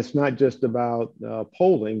that's not just about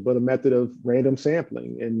polling, but a method of random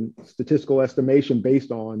sampling and statistical estimation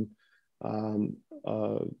based on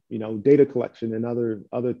data collection and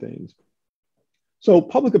other things. So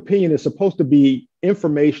public opinion is supposed to be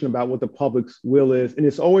information about what the public's will is, and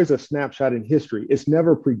it's always a snapshot in history. It's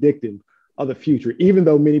never predictive of the future, even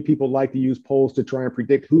though many people like to use polls to try and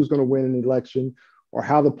predict who's going to win an election or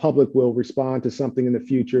how the public will respond to something in the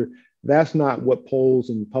future. That's not what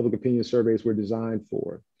polls and public opinion surveys were designed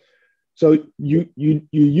for. So you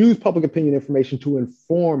use public opinion information to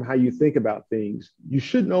inform how you think about things. You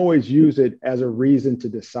shouldn't always use it as a reason to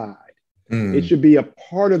decide. It should be a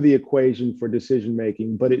part of the equation for decision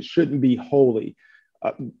making, but it shouldn't be wholly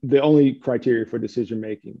the only criteria for decision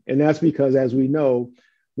making. And that's because, as we know,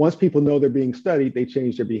 once people know they're being studied, they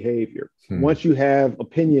change their behavior. Once you have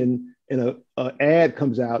opinion and an ad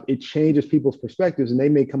comes out, it changes people's perspectives and they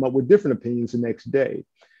may come up with different opinions the next day.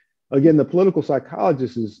 Again, the political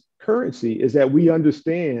psychologist's currency is that we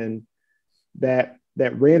understand that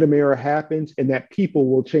random error happens and that people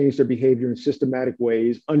will change their behavior in systematic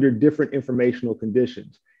ways under different informational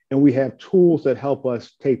conditions. And we have tools that help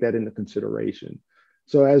us take that into consideration.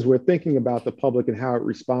 So as we're thinking about the public and how it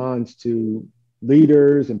responds to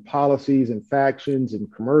leaders and policies and factions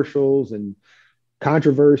and commercials and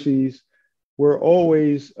controversies, we're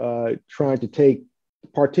always trying to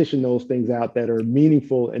partition those things out that are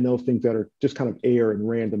meaningful and those things that are just kind of air and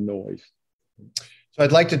random noise. So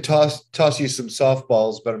I'd like to toss you some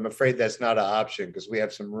softballs, but I'm afraid that's not an option because we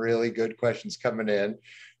have some really good questions coming in.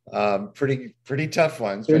 Pretty tough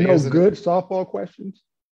ones. There are no good softball questions?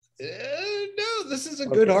 No, this is a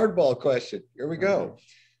good hardball question. Here we go.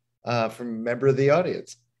 From a member of the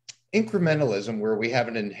audience. Incrementalism, where we have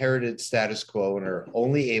an inherited status quo and are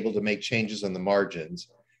only able to make changes on the margins,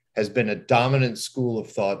 has been a dominant school of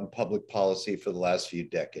thought in public policy for the last few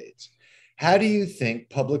decades. How do you think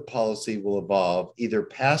public policy will evolve either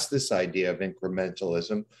past this idea of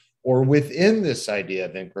incrementalism or within this idea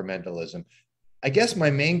of incrementalism? I guess my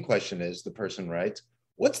main question is, the person writes,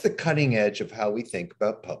 what's the cutting edge of how we think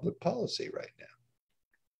about public policy right now?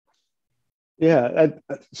 Yeah,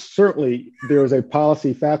 certainly there is a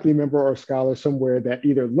policy faculty member or scholar somewhere that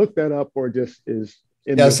either looked that up or just is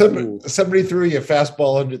in the school. Somebody threw you a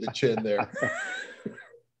fastball under the chin there.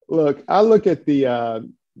 Look, I look at the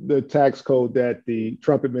tax code that the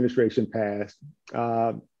Trump administration passed.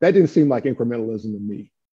 That didn't seem like incrementalism to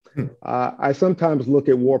me. I sometimes look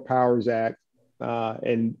at War Powers Act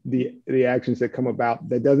and the actions that come about.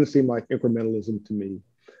 That doesn't seem like incrementalism to me.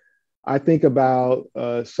 I think about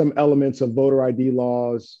some elements of voter ID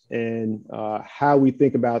laws and how we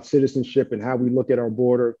think about citizenship and how we look at our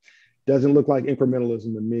border. Doesn't look like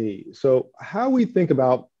incrementalism to me. So how we think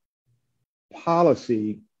about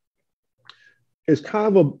policy is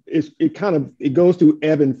it goes through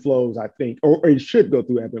ebb and flows, I think, or it should go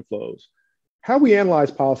through ebb and flows. How we analyze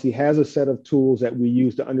policy has a set of tools that we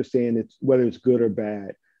use to understand whether it's good or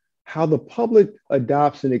bad. How the public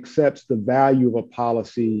adopts and accepts the value of a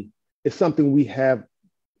policy is something we have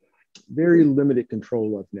very limited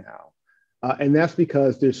control of now. And that's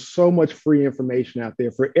because there's so much free information out there.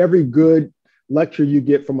 For every good lecture you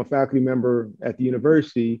get from a faculty member at the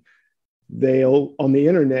university, they'll, on the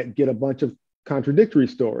internet, get a bunch of contradictory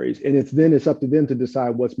stories. And it's up to them to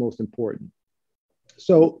decide what's most important.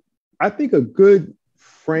 So I think a good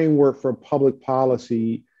framework for public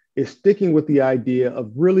policy is sticking with the idea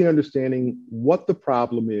of really understanding what the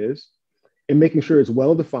problem is and making sure it's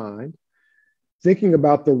well defined, thinking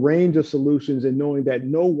about the range of solutions and knowing that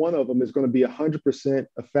no one of them is going to be 100%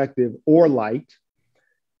 effective or liked,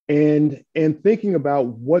 and thinking about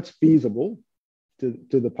what's feasible to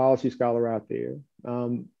the policy scholar out there.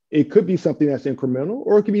 It could be something that's incremental,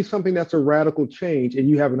 or it could be something that's a radical change and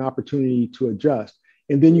you have an opportunity to adjust.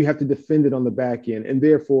 And then you have to defend it on the back end and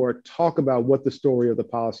therefore talk about what the story of the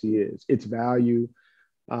policy is, its value,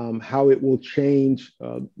 how it will change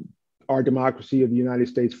our democracy of the United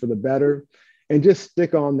States for the better, and just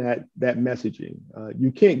stick on that messaging.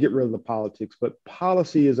 You can't get rid of the politics, but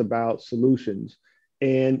policy is about solutions,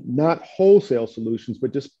 and not wholesale solutions,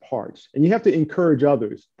 but just parts. And you have to encourage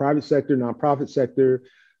others, private sector, nonprofit sector,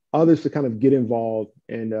 others to kind of get involved.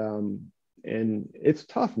 And it's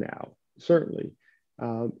tough now, certainly.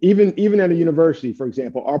 Even at a university, for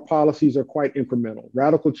example, our policies are quite incremental.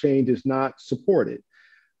 Radical change is not supported.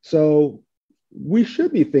 So we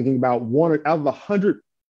should be thinking about out of 100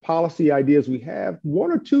 policy ideas we have,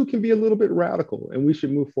 1 or 2 can be a little bit radical, and we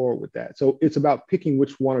should move forward with that. So it's about picking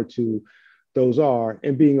which 1 or 2 those are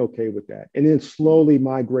and being okay with that. And then slowly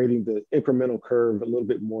migrating the incremental curve a little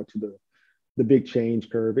bit more to the big change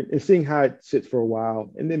curve and seeing how it sits for a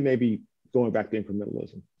while, and then maybe going back to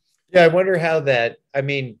incrementalism. Yeah, I wonder how that, I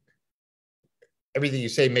mean, everything you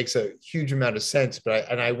say makes a huge amount of sense, but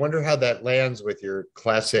I wonder how that lands with your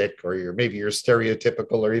classic or maybe your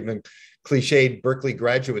stereotypical or even cliched Berkeley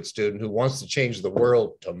graduate student who wants to change the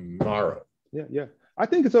world tomorrow. Yeah. I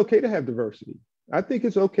think it's okay to have diversity. I think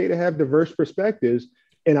it's okay to have diverse perspectives.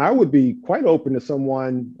 And I would be quite open to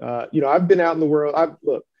someone, I've been out in the world.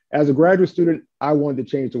 Look, as a graduate student, I wanted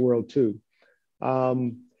to change the world too.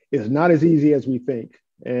 It's not as easy as we think.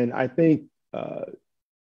 And I think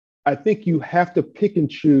you have to pick and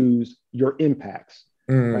choose your impacts,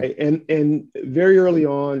 right? And very early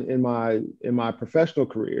on in my professional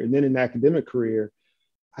career, and then in academic career,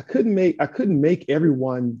 I couldn't make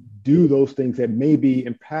everyone do those things that may be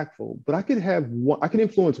impactful, but I could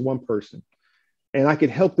influence one person, and I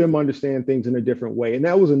could help them understand things in a different way, and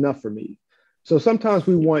that was enough for me. So sometimes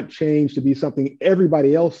we want change to be something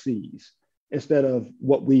everybody else sees instead of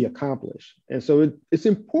what we accomplish. And so it's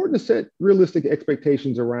important to set realistic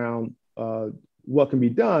expectations around what can be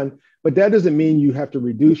done. But that doesn't mean you have to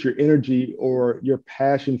reduce your energy or your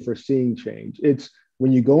passion for seeing change. It's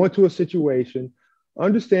when you go into a situation,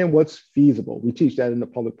 understand what's feasible. We teach that in the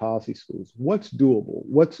public policy schools. What's doable?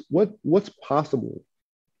 What's possible?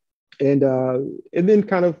 And then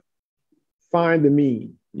kind of find the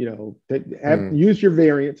mean. Use your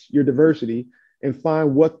variance, your diversity, and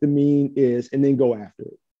find what the mean is, and then go after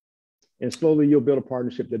it. And slowly you'll build a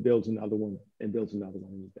partnership that builds another one and builds another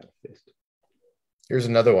one, and you've got a fist. Here's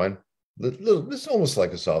another one. This is almost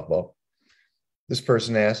like a softball. This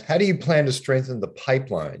person asked, how do you plan to strengthen the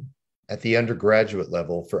pipeline at the undergraduate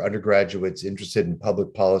level for undergraduates interested in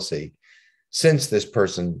public policy, since this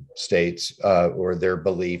person states or their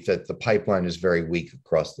belief that the pipeline is very weak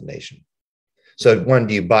across the nation? So one,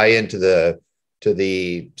 do you buy into the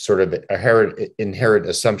sort of inherent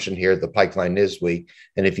assumption here the pipeline is weak?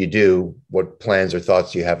 And if you do, what plans or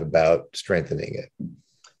thoughts do you have about strengthening it?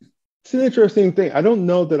 It's an interesting thing. I don't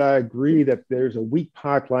know that I agree that there's a weak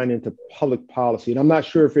pipeline into public policy. And I'm not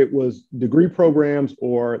sure if it was degree programs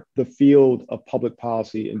or the field of public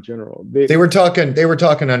policy in general. They were talking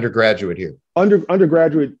undergraduate here.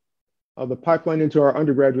 Undergraduate, the pipeline into our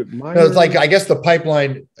undergraduate minor. No, it's like, I guess the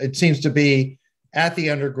pipeline, it seems to be at the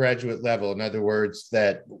undergraduate level. In other words,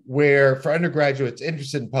 that where for undergraduates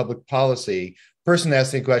interested in public policy, person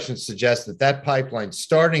asking questions suggests that pipeline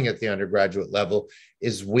starting at the undergraduate level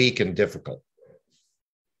is weak and difficult.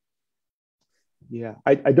 Yeah,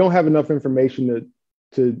 I don't have enough information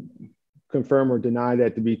to confirm or deny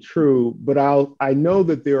that to be true, but I know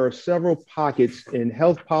that there are several pockets in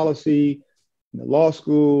health policy, in the law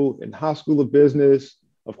school, in high school of business,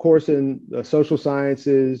 of course, in the social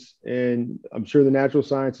sciences, and I'm sure the natural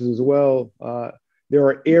sciences as well. There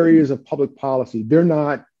are areas of public policy. They're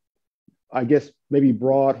not, I guess, maybe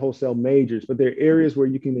broad wholesale majors, but there are areas where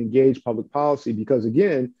you can engage public policy because,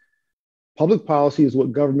 again, public policy is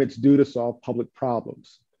what governments do to solve public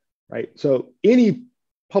problems, right? So any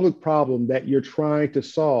public problem that you're trying to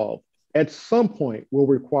solve at some point will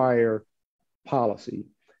require policy.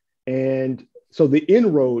 And so the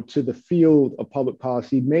inroad to the field of public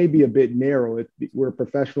policy may be a bit narrow. We're a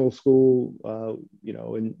professional school,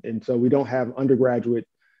 and so we don't have undergraduate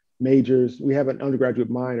majors. We have an undergraduate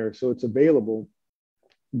minor, so it's available.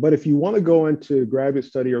 But if you want to go into graduate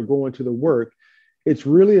study or go into the work, it's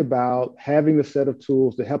really about having a set of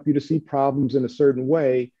tools to help you to see problems in a certain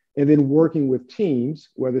way, and then working with teams,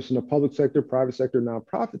 whether it's in the public sector, private sector,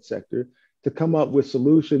 nonprofit sector, to come up with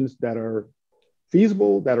solutions that are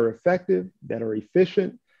feasible, that are effective, that are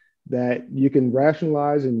efficient, that you can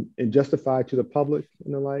rationalize and justify to the public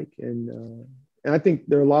and the like. And I think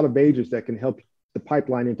there are a lot of majors that can help the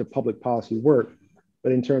pipeline into public policy work.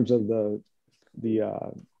 But in terms of the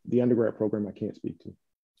undergrad program, I can't speak to.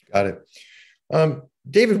 Got it.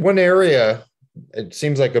 David, one area, it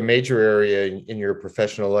seems like a major area in your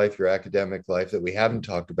professional life, your academic life that we haven't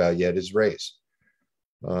talked about yet is race.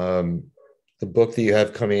 The book that you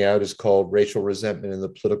have coming out is called Racial Resentment in the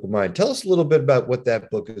Political Mind. Tell us a little bit about what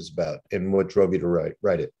that book is about and what drove you to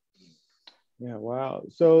write it. Yeah, wow.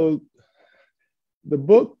 So the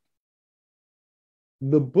book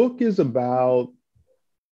is about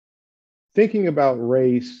thinking about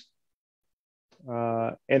race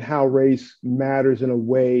and how race matters in a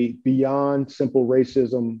way beyond simple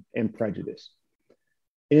racism and prejudice.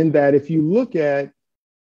 In that, if you look at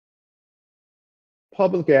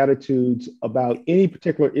public attitudes about any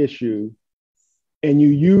particular issue, and you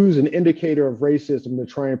use an indicator of racism to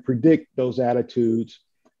try and predict those attitudes,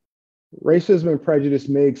 racism and prejudice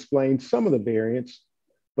may explain some of the variance,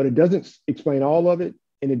 but it doesn't explain all of it,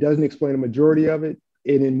 and it doesn't explain a majority of it,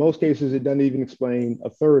 and in most cases, it doesn't even explain a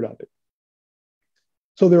third of it.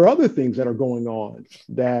 So there are other things that are going on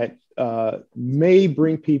that may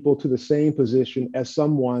bring people to the same position as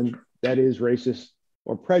someone that is racist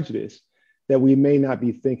or prejudiced that we may not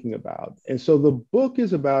be thinking about. And so the book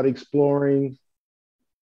is about exploring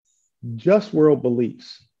just world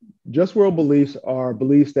beliefs. Just world beliefs are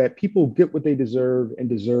beliefs that people get what they deserve and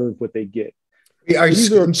deserve what they get.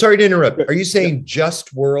 I'm sorry to interrupt. Are you saying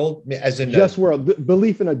just world as in just world?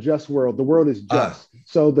 Belief in a just world. The world is just.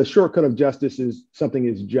 So the shortcut of justice is something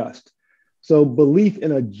is just. So belief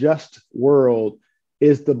in a just world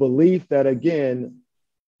is the belief that, again,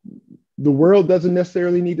 the world doesn't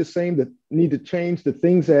necessarily need to change. The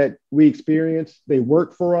things that we experience, they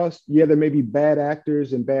work for us. Yeah, there may be bad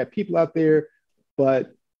actors and bad people out there,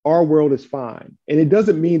 but our world is fine. And it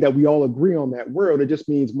doesn't mean that we all agree on that world. It just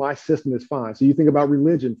means my system is fine. So you think about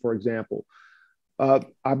religion, for example.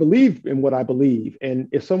 I believe in what I believe. And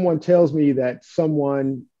if someone tells me that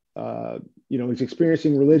someone is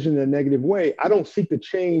experiencing religion in a negative way, I don't seek to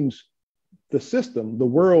change the system, the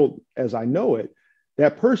world as I know it,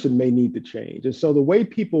 that person may need to change. And so the way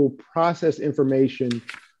people process information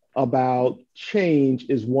about change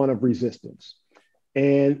is one of resistance.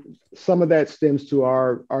 And some of that stems to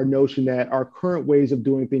our notion that our current ways of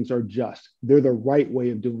doing things are just. They're the right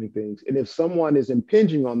way of doing things. And if someone is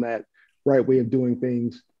impinging on that right way of doing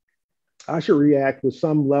things, I should react with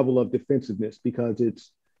some level of defensiveness because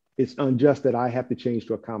it's unjust that I have to change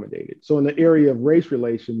to accommodate it. So in the area of race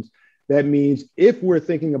relations, that means if we're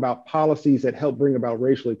thinking about policies that help bring about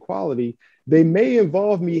racial equality, they may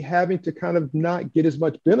involve me having to kind of not get as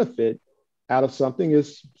much benefit out of something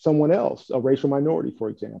as someone else, a racial minority, for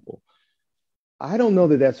example. I don't know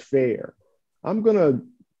that that's fair. I'm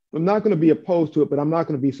not going to be opposed to it, but I'm not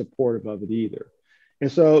going to be supportive of it either.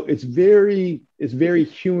 And so it's very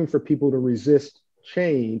human for people to resist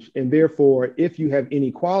change. And therefore, if you have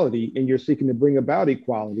inequality and you're seeking to bring about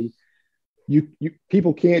equality,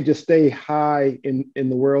 people can't just stay high in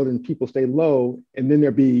the world and people stay low and then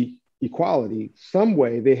there be equality. Some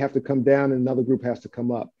way they have to come down and another group has to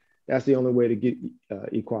come up. That's the only way to get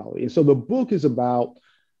equality. And so the book is about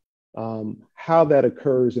how that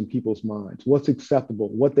occurs in people's minds, what's acceptable,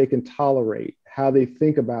 what they can tolerate, how they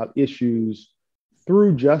think about issues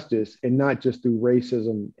through justice and not just through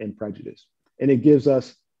racism and prejudice. And it gives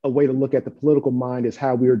us a way to look at the political mind as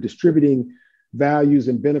how we are distributing values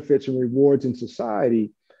and benefits and rewards in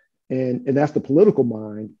society. And that's the political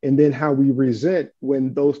mind. And then how we resent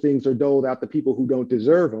when those things are doled out to people who don't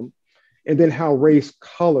deserve them. And then how race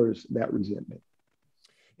colors that resentment.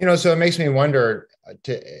 So it makes me wonder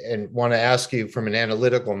and want to ask you from an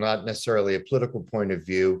analytical, not necessarily a political point of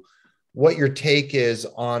view, what your take is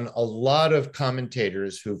on a lot of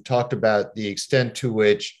commentators who've talked about the extent to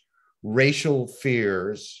which racial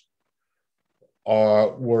fears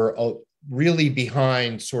were really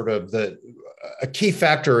behind sort of a key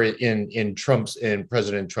factor in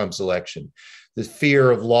President Trump's election. The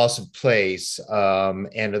fear of loss of place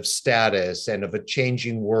and of status and of a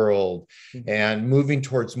changing world and moving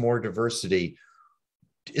towards more diversity.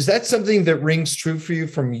 Is that something that rings true for you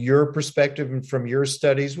from your perspective and from your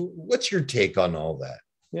studies? What's your take on all that?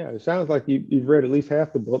 Yeah, it sounds like you've read at least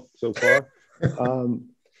half the book so far.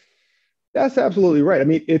 That's absolutely right. I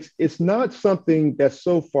mean, it's not something that's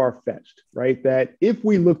so far-fetched, right? That if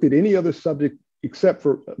we looked at any other subject except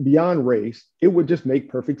for beyond race, it would just make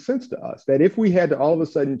perfect sense to us. That if we had to all of a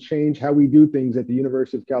sudden change how we do things at the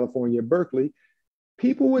University of California, Berkeley,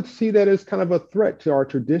 people would see that as kind of a threat to our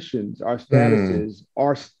traditions, our statuses,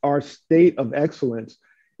 our state of excellence.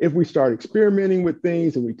 If we start experimenting with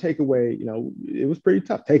things and we take away, it was pretty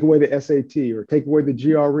tough, take away the SAT or take away the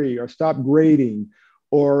GRE or stop grading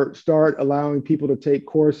or start allowing people to take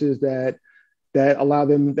courses that allow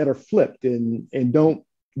them that are flipped and don't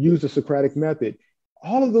use the Socratic method.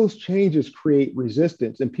 All of those changes create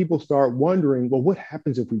resistance and people start wondering, well, what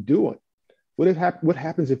happens if we do it? What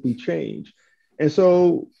happens if we change? And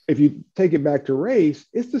so if you take it back to race,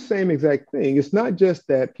 it's the same exact thing. It's not just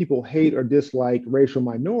that people hate or dislike racial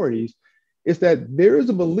minorities. It's that there is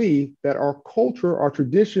a belief that our culture, our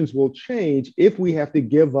traditions will change if we have to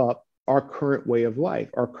give up our current way of life,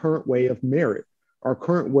 our current way of merit, our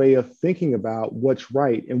current way of thinking about what's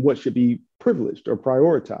right and what should be privileged or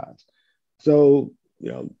prioritized. So,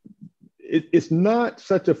 it's not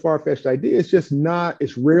such a far-fetched idea.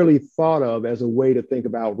 It's rarely thought of as a way to think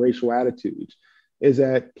about racial attitudes, is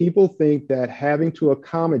that people think that having to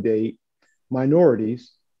accommodate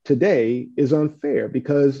minorities today is unfair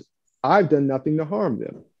because I've done nothing to harm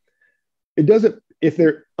them. If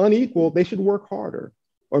they're unequal, they should work harder,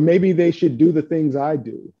 or maybe they should do the things I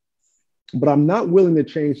do. But I'm not willing to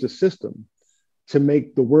change the system to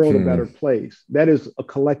make the world a better place. That is a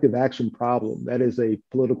collective action problem. That is a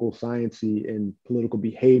political sciencey and political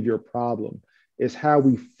behavior problem. It's how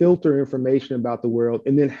we filter information about the world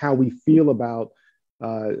and then how we feel about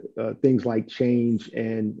things like change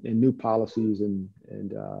and new policies and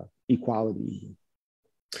equality.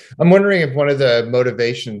 I'm wondering if one of the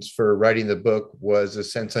motivations for writing the book was a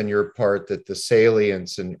sense on your part that the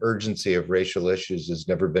salience and urgency of racial issues has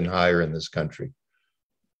never been higher in this country.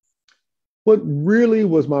 What really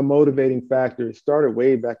was my motivating factor, it started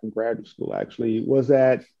way back in graduate school actually, was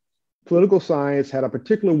that political science had a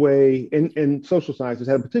particular way, and social sciences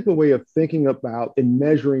had a particular way of thinking about and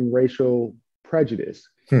measuring racial prejudice.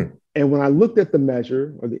 And when I looked at the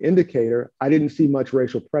measure or the indicator, I didn't see much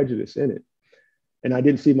racial prejudice in it. And I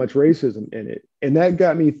didn't see much racism in it. And that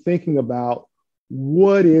got me thinking about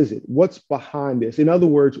what is it? What's behind this? In other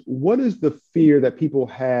words, what is the fear that people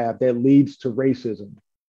have that leads to racism?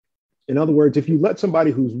 In other words, if you let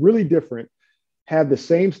somebody who's really different have the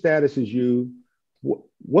same status as you,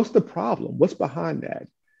 What's the problem? What's behind that?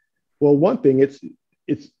 Well, one thing, it's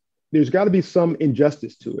there's got to be some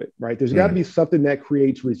injustice to it, right? There's got to be something that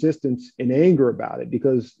creates resistance and anger about it,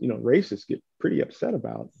 because racists get pretty upset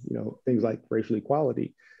about things like racial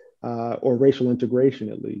equality or racial integration,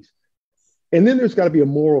 at least. And then there's got to be a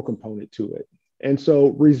moral component to it. And so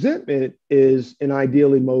resentment is an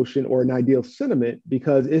ideal emotion or an ideal sentiment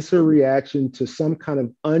because it's a reaction to some kind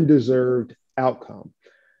of undeserved outcome.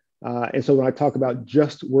 And so when I talk about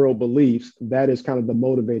just world beliefs, that is kind of the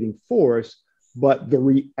motivating force. But the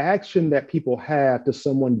reaction that people have to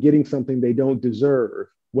someone getting something they don't deserve,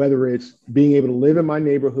 whether it's being able to live in my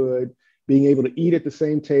neighborhood, being able to eat at the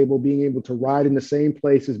same table, being able to ride in the same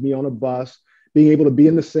place as me on a bus, being able to be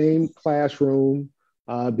in the same classroom,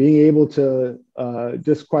 being able to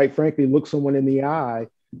just quite frankly look someone in the eye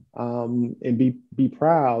and be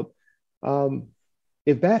proud.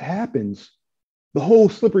 If that happens, the whole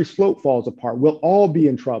slippery slope falls apart. We'll all be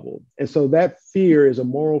in trouble. And so that fear is a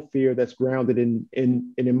moral fear that's grounded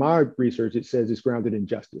in my research, it says it's grounded in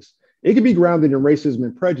justice. It can be grounded in racism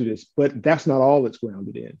and prejudice, but that's not all it's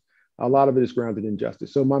grounded in. A lot of it is grounded in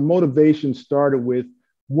justice. So my motivation started with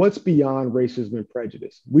what's beyond racism and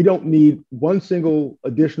prejudice. We don't need one single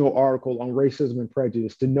additional article on racism and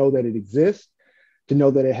prejudice to know that it exists, to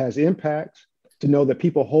know that it has impacts, to know that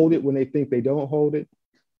people hold it when they think they don't hold it.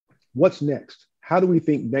 What's next? How do we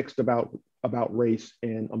think next about race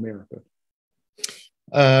in America?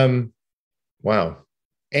 Wow.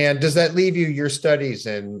 And does that leave you, your studies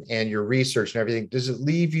and your research and everything, does it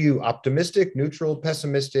leave you optimistic, neutral,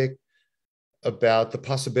 pessimistic about the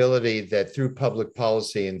possibility that through public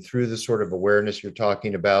policy and through the sort of awareness you're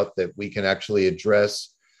talking about, that we can actually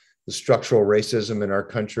address the structural racism in our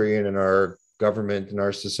country and in our government and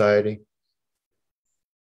our society?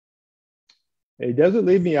 It doesn't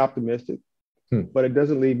leave me optimistic. But it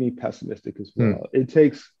doesn't leave me pessimistic as well.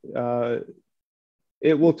 It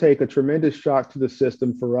will take a tremendous shock to the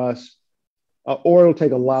system for us, or it'll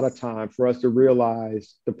take a lot of time for us to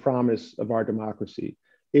realize the promise of our democracy.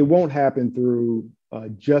 It won't happen through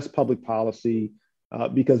just public policy,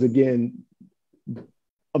 because again,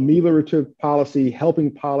 ameliorative policy,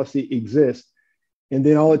 helping policy exists. And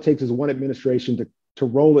then all it takes is one administration to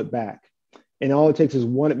roll it back. And all it takes is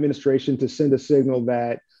one administration to send a signal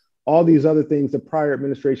that all these other things the prior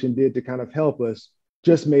administration did to kind of help us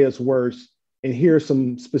just made us worse. And here are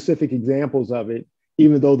some specific examples of it,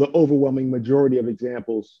 even though the overwhelming majority of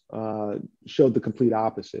examples showed the complete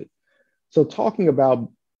opposite. So talking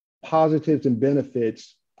about positives and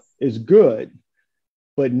benefits is good,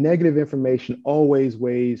 but negative information always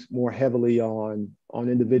weighs more heavily on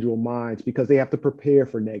individual minds because they have to prepare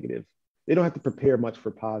for negative. They don't have to prepare much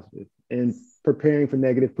for positive. And preparing for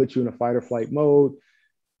negative puts you in a fight or flight mode,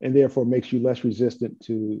 and therefore makes you less resistant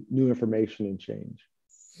to new information and change.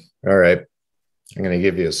 All right. I'm going to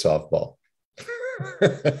give you a softball.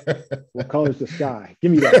 What color is the sky?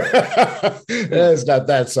 Give me that. It's not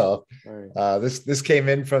that soft. All right. This came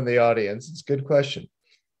in from the audience. It's a good question.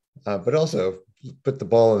 But also put the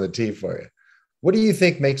ball in the tee for you. What do you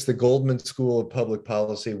think makes the Goldman School of Public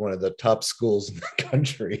Policy one of the top schools in the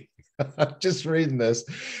country? Just reading this.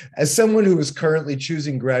 As someone who is currently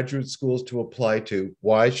choosing graduate schools to apply to,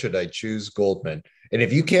 why should I choose Goldman? And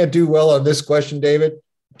if you can't do well on this question, David.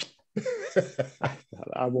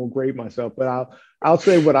 I won't grade myself, but I'll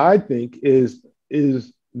say what I think is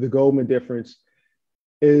the Goldman difference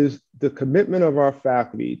is the commitment of our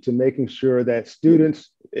faculty to making sure that students,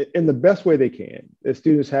 in the best way they can, that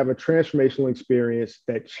students have a transformational experience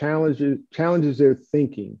that challenges their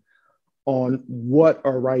thinking on what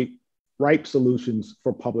are ripe solutions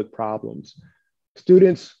for public problems.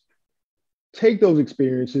 Students take those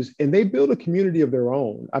experiences and they build a community of their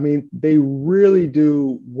own. I mean, they really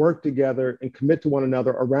do work together and commit to one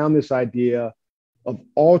another around this idea of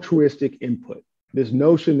altruistic input. This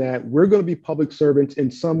notion that we're going to be public servants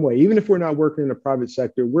in some way, even if we're not working in the private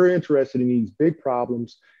sector, we're interested in these big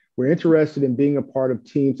problems. We're interested in being a part of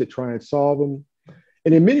teams that try and solve them.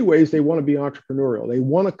 And in many ways, they want to be entrepreneurial. They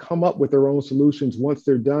want to come up with their own solutions once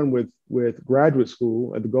they're done with graduate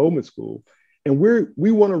school at the Goldman School. And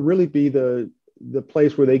we want to really be the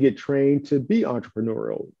place where they get trained to be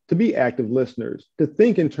entrepreneurial, to be active listeners, to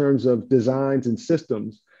think in terms of designs and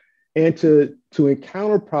systems, and to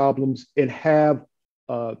encounter problems and have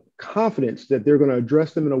confidence that they're going to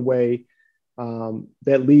address them in a way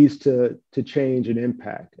that leads to change and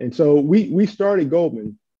impact. And so we started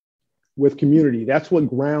Goldman with community. That's what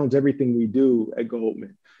grounds everything we do at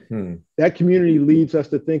Goldman. That community leads us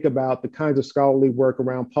to think about the kinds of scholarly work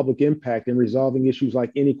around public impact and resolving issues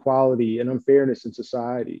like inequality and unfairness in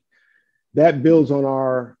society. That builds on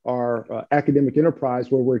our academic enterprise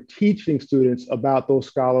where we're teaching students about those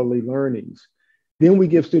scholarly learnings. Then we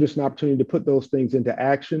give students an opportunity to put those things into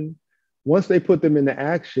action. Once they put them into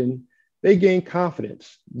action, they gain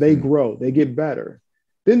confidence, they grow, they get better.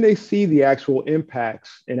 Then they see the actual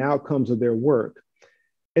impacts and outcomes of their work.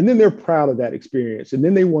 And then they're proud of that experience. And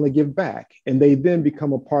then they want to give back. And they then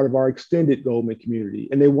become a part of our extended Goldman community.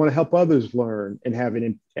 And they want to help others learn and have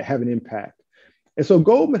an impact. And so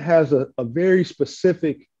Goldman has a very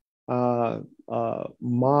specific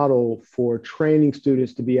model for training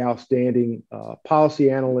students to be outstanding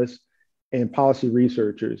policy analysts and policy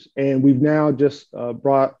researchers. And we've now just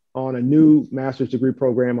brought on a new master's degree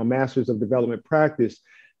program, a master's of development practice,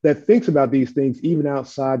 that thinks about these things even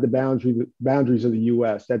outside the boundaries of the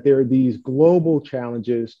US, that there are these global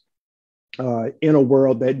challenges in a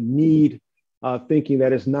world that need thinking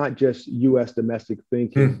that is not just US domestic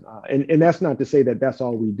thinking. And that's not to say that that's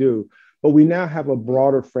all we do, but we now have a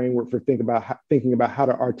broader framework for thinking about how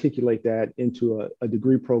to articulate that into a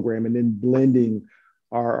degree program, and then blending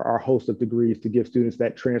our host of degrees to give students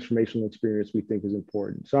that transformational experience we think is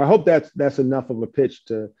important. So I hope that's enough of a pitch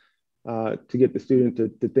to get the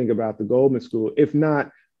student to think about the Goldman School. If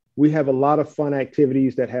not, we have a lot of fun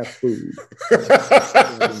activities that have food.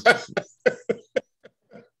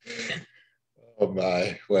 Oh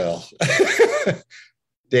my, well,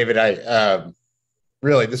 David,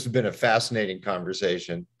 really, this has been a fascinating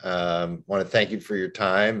conversation. Want to thank you for your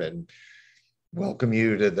time and welcome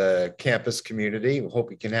you to the campus community. We hope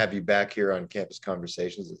we can have you back here on Campus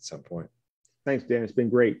Conversations at some point. Thanks, Dan. It's been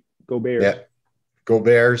great. Go Bears. Yeah, go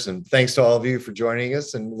Bears. And thanks to all of you for joining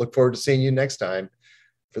us, and look forward to seeing you next time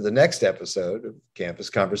for the next episode of Campus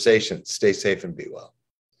Conversations. Stay safe and be well.